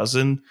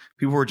 3000,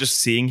 people were just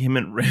seeing him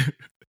in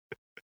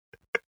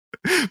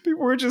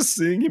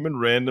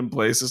random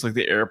places like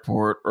the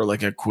airport or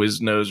like a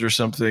Quiznos or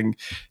something,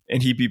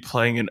 and he'd be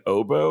playing an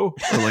oboe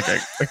or like a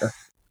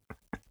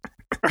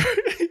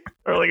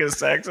or like a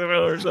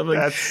saxophone or something.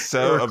 That's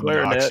so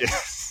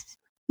obnoxious.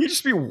 He'd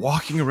just be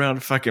walking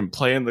around fucking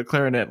playing the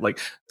clarinet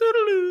like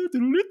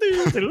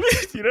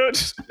you know,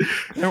 just,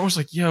 everyone's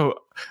like, yo,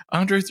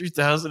 Andre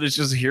 3000 is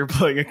just here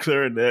playing a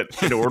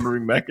clarinet and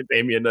ordering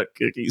macadamia nut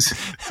cookies.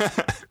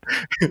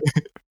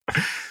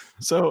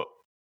 So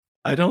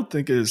I don't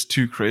think it is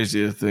too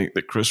crazy to think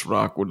that Chris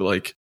Rock would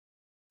like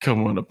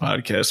come on a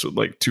podcast with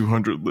like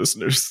 200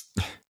 listeners.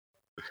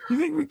 You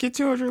think we get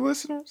 200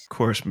 listeners? Of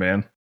course,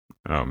 man.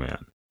 Oh,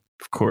 man.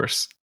 Of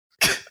course.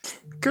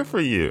 Good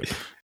for you.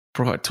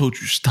 Bro, I told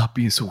you stop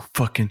being so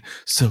fucking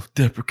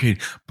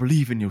self-deprecating.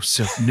 Believe in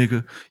yourself,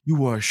 nigga.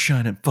 You are a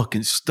shining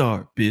fucking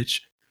star,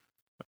 bitch.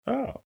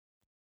 Oh,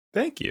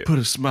 thank you. Put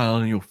a smile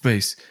on your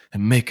face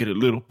and make it a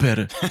little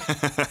better.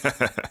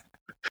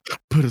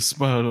 Put a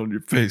smile on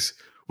your face.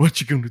 What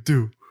you gonna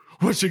do?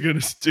 What you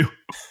gonna do?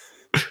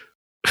 Do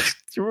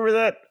you remember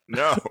that?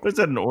 No. What is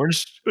that, an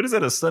orange? What is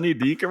that, a Sunny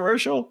D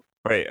commercial?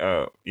 Wait,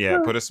 yeah,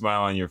 put a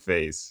smile on your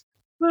face.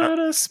 Put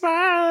a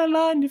smile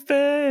on your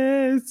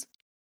face.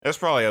 That's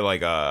probably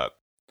like a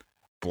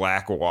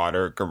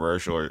Blackwater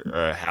commercial or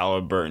a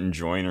Halliburton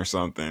joint or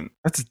something.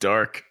 That's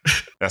dark.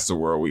 That's the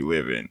world we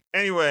live in.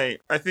 Anyway,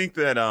 I think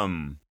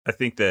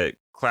that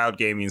cloud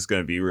gaming is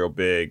going to be real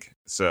big,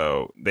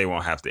 so they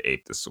won't have to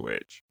ape the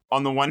Switch.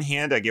 On the one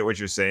hand, I get what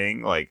you're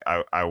saying. Like,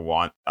 I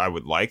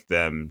would like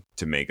them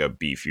to make a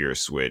beefier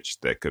Switch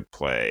that could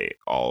play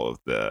all of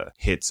the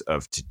hits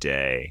of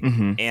today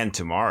and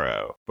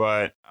tomorrow.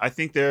 But I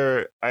think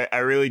I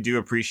really do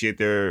appreciate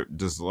their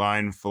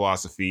design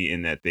philosophy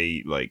in that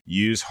they like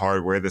use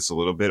hardware that's a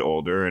little bit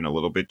older and a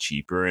little bit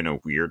cheaper in a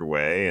weird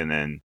way. And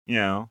then,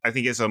 I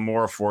think it's a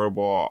more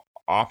affordable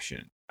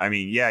option. I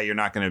mean, yeah, you're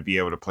not going to be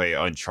able to play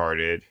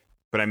Uncharted,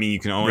 but I mean, you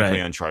can only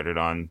play Uncharted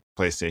on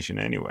PlayStation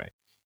anyway.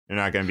 You're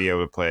not going to be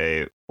able to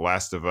play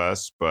Last of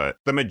Us, but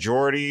the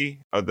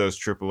majority of those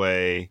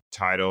AAA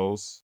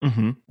titles,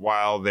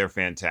 while they're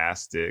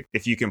fantastic,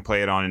 if you can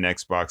play it on an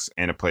Xbox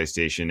and a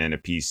PlayStation and a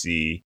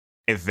PC,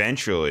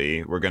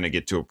 eventually we're going to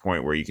get to a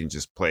point where you can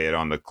just play it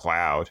on the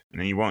cloud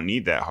and then you won't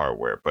need that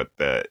hardware. But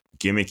the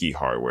gimmicky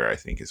hardware, I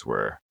think, is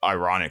where,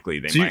 ironically,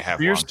 they might have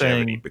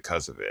longevity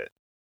because of it.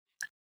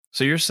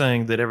 So you're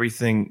saying that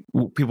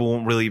people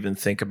won't really even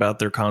think about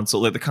their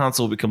console, like the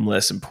console will become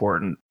less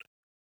important.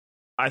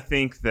 I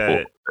think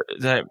that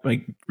is that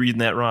like reading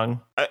that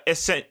wrong?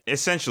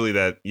 Essentially,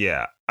 that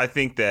yeah. I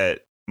think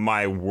that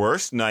my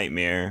worst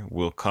nightmare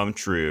will come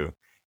true,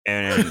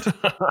 and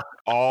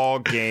all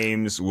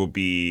games will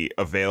be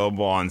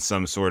available on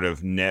some sort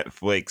of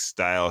Netflix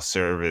style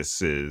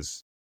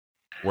services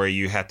where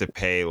you have to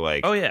pay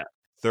like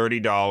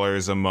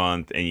 $30 a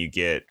month, and you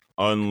get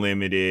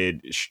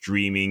unlimited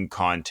streaming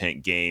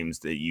content games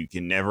that you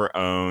can never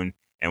own,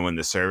 and when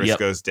the service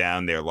goes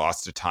down, they're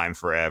lost to time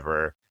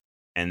forever.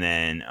 And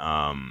then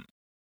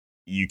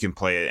you can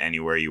play it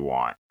anywhere you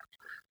want.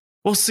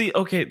 Well, see,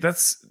 okay,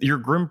 that's your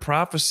grim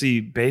prophecy.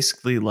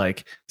 Basically,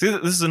 like, this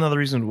is another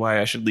reason why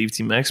I should leave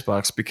Team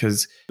Xbox,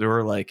 because they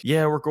were like,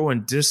 yeah, we're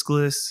going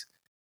discless,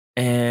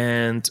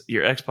 and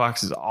your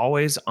Xbox is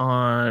always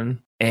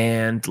on,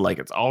 and like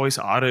it's always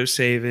auto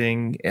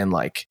saving and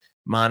like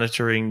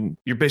monitoring.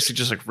 You're basically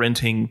just like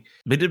renting.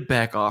 They did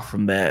back off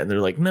from that, and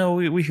they're like, no,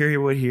 we hear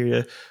you, we hear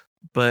you.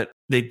 But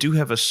they do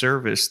have a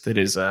service that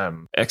is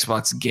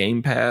Xbox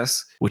Game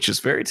Pass, which is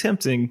very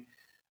tempting.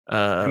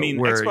 I mean,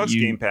 Xbox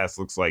Game Pass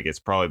looks like it's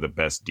probably the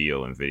best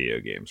deal in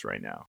video games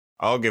right now.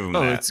 I'll give them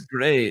that. Oh, it's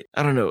great.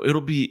 I don't know. It'll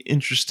be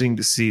interesting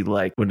to see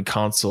like when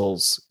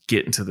consoles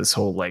get into this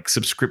whole like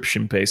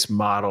subscription-based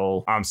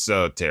model. I'm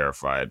so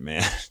terrified,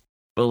 man.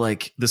 But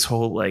like this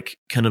whole like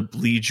kind of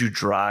bleed you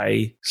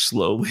dry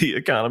slowly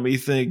economy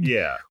thing.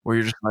 Yeah. Where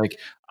you're just like,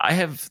 I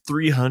have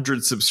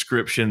 300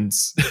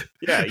 subscriptions.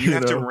 Yeah, you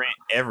have to rent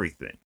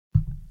everything.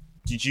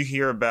 Did you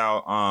hear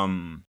about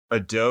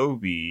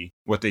Adobe,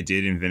 what they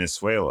did in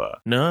Venezuela?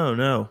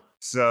 No.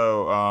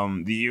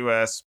 So the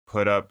US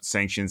put up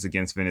sanctions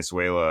against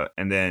Venezuela,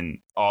 and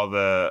then all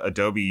the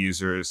Adobe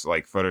users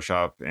like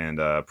Photoshop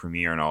and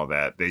Premiere and all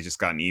that, they just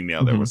got an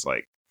email that was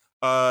like,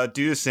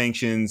 due to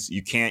sanctions,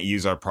 you can't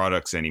use our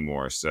products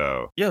anymore.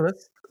 So yeah,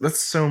 that's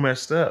so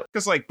messed up.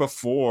 Because like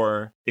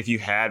before, if you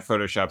had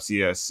Photoshop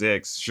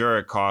CS6, sure,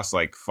 it cost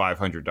like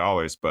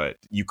 $500, but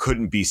you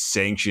couldn't be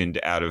sanctioned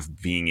out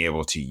of being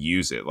able to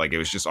use it. Like it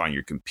was just on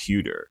your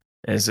computer.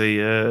 As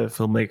a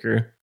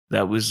filmmaker,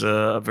 that was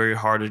a very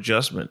hard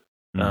adjustment.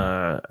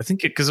 I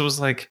think because it was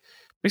like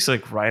basically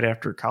like right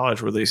after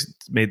college where they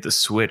made the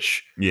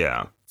switch.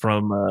 Yeah.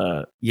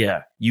 From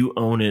you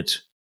own it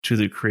to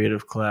the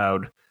Creative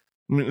Cloud.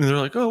 And they're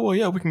like, oh, well,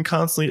 yeah, we can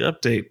constantly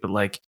update. But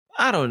like,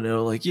 I don't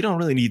know, like you don't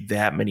really need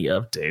that many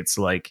updates.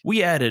 Like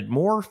we added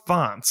more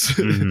fonts,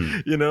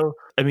 you know?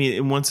 I mean,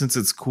 in one sense,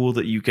 it's cool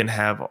that you can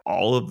have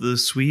all of the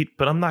suite,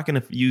 but I'm not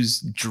going to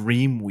use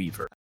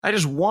Dreamweaver. I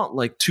just want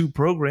like 2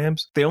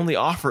 programs. They only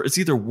offer, it's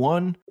either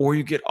one or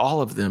you get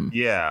all of them.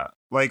 Yeah.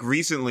 Like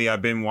recently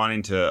I've been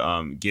wanting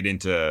to get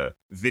into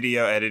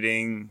video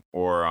editing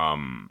or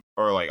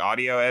like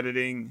audio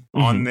editing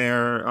on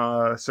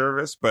their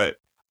service, but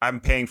I'm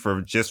paying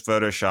for just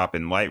Photoshop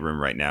and Lightroom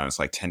right now. It's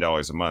like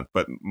 $10 a month,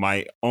 but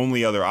my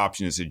only other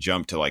option is to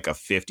jump to like a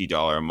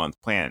 $50 a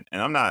month plan.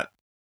 And I'm not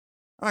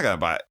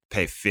gonna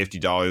pay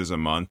 $50 a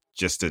month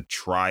just to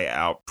try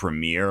out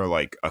Premiere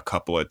like a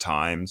couple of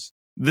times.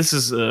 This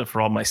is for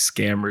all my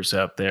scammers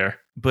out there.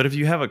 But if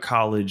you have a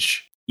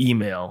college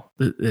email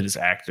that is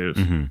active,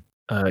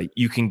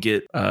 you can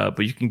get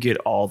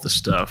all the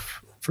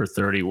stuff for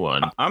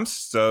 $31. I'm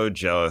so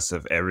jealous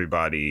of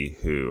everybody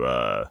who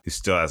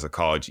still has a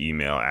college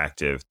email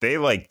active. They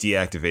like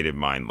deactivated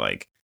mine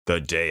like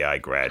the day I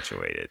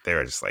graduated. They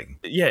were just like,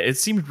 yeah, it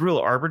seemed real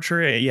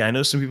arbitrary. Yeah, I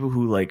know some people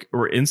who like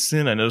were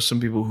instant. I know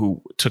some people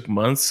who took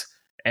months,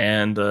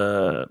 and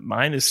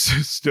mine is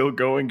still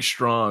going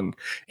strong.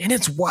 And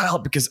it's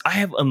wild because I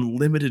have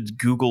unlimited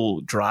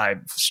Google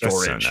Drive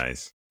storage. That's so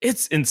nice.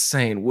 It's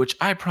insane, which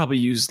I probably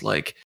used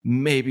like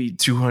maybe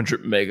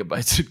 200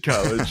 megabytes in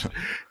college.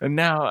 And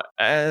now,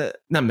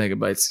 not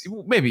megabytes,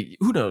 maybe,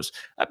 who knows?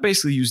 I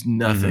basically used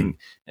nothing.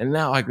 And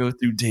now I go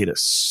through data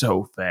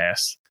so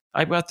fast.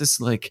 I got this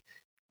like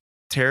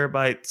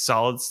terabyte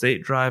solid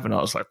state drive, and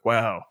I was like,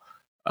 wow,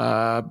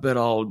 but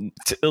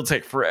it'll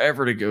take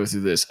forever to go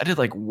through this. I did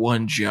like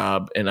one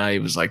job, and I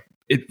was like,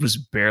 it was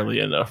barely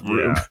enough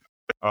room. Yeah.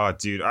 Oh,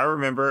 dude, I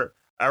remember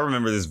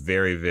this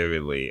very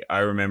vividly. I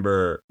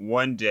remember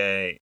one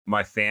day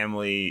my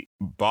family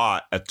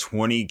bought a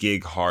 20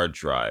 gig hard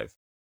drive,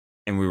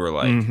 and we were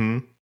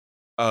like,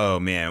 oh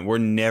man, we're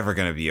never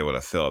going to be able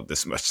to fill up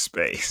this much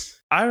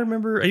space. I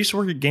remember I used to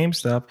work at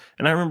GameStop,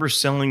 and I remember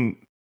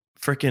selling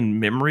freaking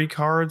memory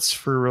cards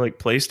for like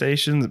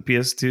PlayStations and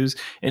PS2s,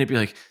 and it'd be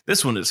like,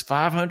 this one is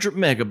 500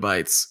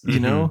 megabytes, you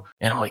know?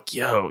 And I'm like,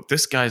 yo,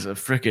 this guy's a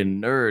freaking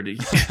nerd.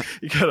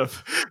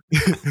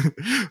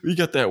 You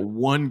got that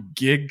 1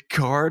 gig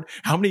card?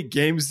 How many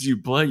games do you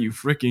play, you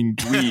freaking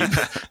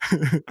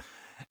dweeb?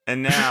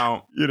 And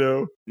now,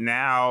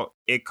 now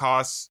it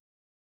costs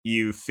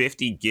you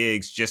 50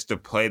 gigs just to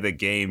play the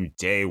game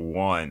day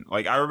one.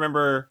 Like I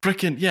remember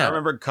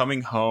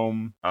coming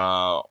home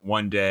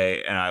one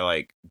day, and I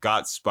like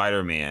got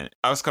Spider-Man.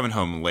 I was coming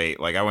home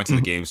late. Like I went to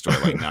the game store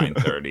at like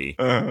 9:30.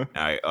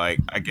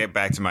 I get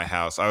back to my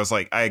house. I was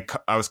like I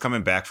was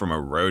coming back from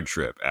a road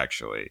trip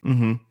actually.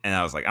 And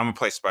I was like, I'm gonna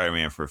play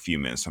Spider-Man for a few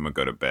minutes. I'm gonna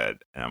go to bed,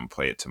 and I'm gonna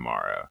play it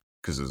tomorrow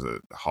because it was a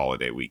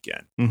holiday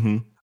weekend.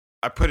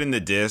 I put in the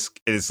disc.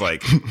 It's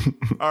like,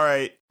 all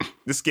right,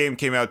 this game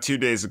came out 2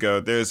 days ago.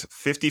 There's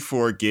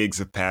 54 gigs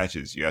of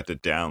patches you have to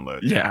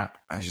download. Yeah.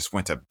 I just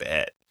went to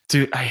bed.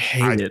 Dude, I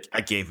hate it. I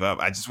gave up.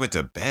 I just went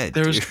to bed.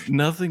 There's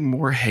nothing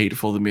more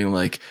hateful than being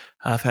like,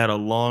 I've had a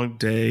long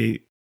day.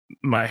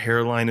 My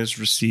hairline is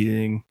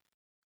receding.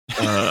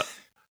 My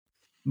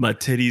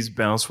titties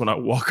bounce when I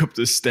walk up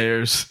the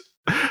stairs.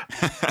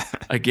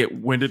 I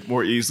get winded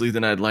more easily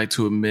than I'd like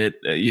to admit.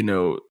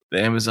 The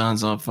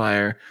Amazon's on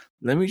fire.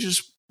 Let me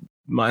just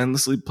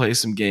mindlessly play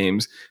some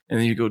games, and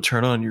then you go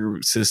turn on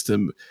your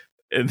system,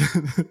 and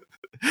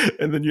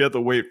then you have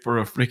to wait for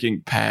a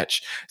freaking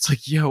patch. It's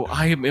like, yo,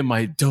 I am in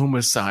my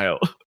domicile.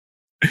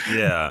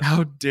 Yeah.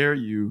 How dare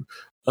you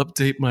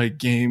update my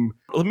game?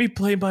 Let me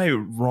play my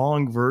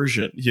wrong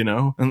version,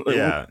 And,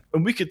 yeah.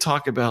 And we could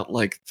talk about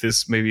like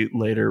this maybe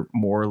later,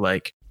 more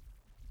like,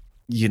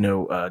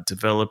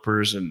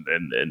 developers and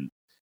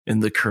in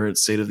the current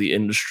state of the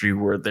industry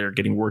where they're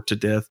getting worked to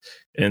death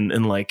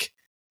and like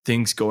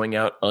things going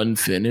out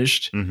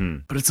unfinished.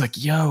 But it's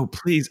like, yo,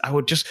 please, I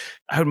would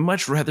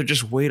much rather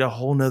just wait a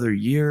whole nother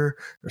year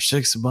or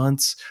 6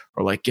 months,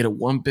 or like get a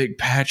one big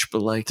patch.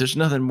 But like, there's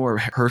nothing more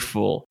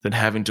hurtful than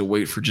having to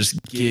wait for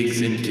just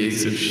gigs and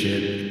gigs of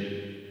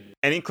shit.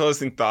 Any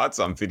closing thoughts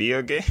on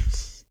video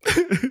games?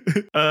 King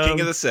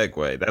of the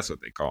Segway, that's what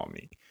they call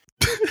me.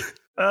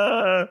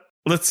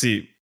 Let's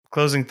see.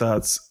 Closing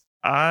thoughts.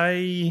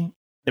 I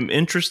am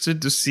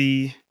interested to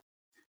see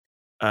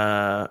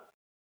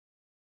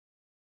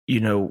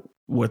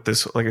what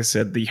this, like I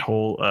said, the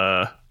whole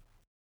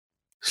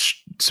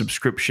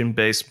subscription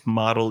based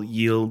model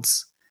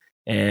yields,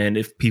 and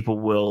if people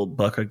will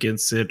buck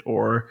against it,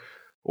 or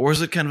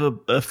is it kind of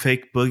a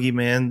fake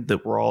boogeyman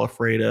that we're all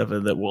afraid of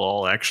and that we'll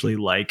all actually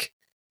like?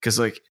 Because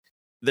like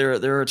there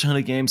are a ton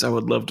of games I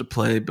would love to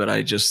play, but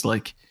I just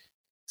like,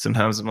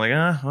 sometimes I'm like,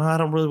 I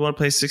don't really want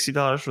to pay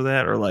 $60 for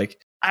that, or like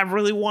I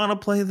really want to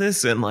play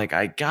this, and like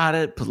I got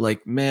it, but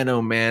like, man,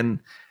 oh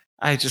man,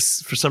 I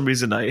just, for some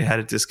reason, I had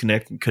a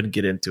disconnect and couldn't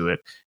get into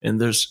it.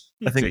 And I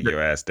think take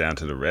your ass down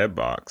to the red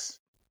box.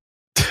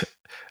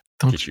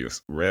 Get you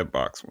red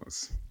box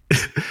ones.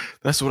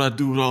 That's what I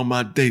do with all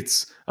my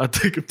dates. I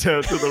take them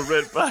down to the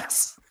red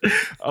box.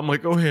 I'm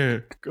like, go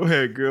ahead,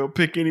 girl,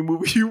 pick any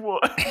movie you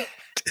want.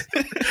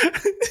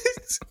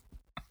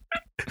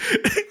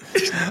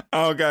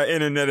 I got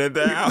internet at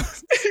the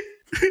house.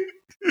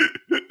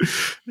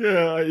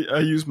 Yeah, I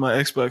use my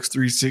Xbox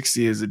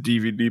 360 as a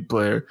DVD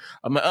player.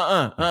 I'm like,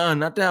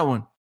 not that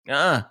one.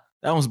 That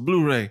one's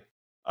Blu-ray.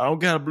 I don't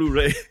got a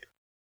Blu-ray.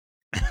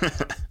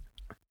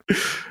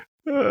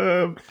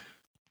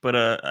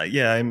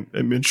 Yeah, I'm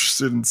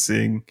interested in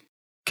seeing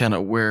kind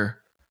of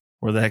where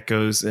that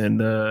goes,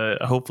 and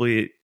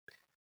hopefully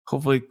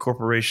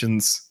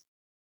corporations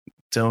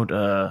don't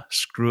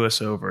screw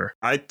us over.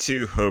 I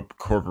too hope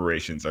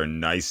corporations are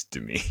nice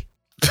to me.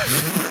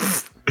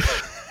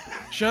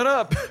 Shut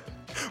up.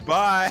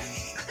 Bye.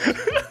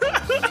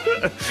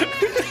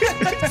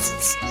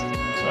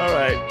 All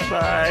right.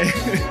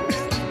 Bye.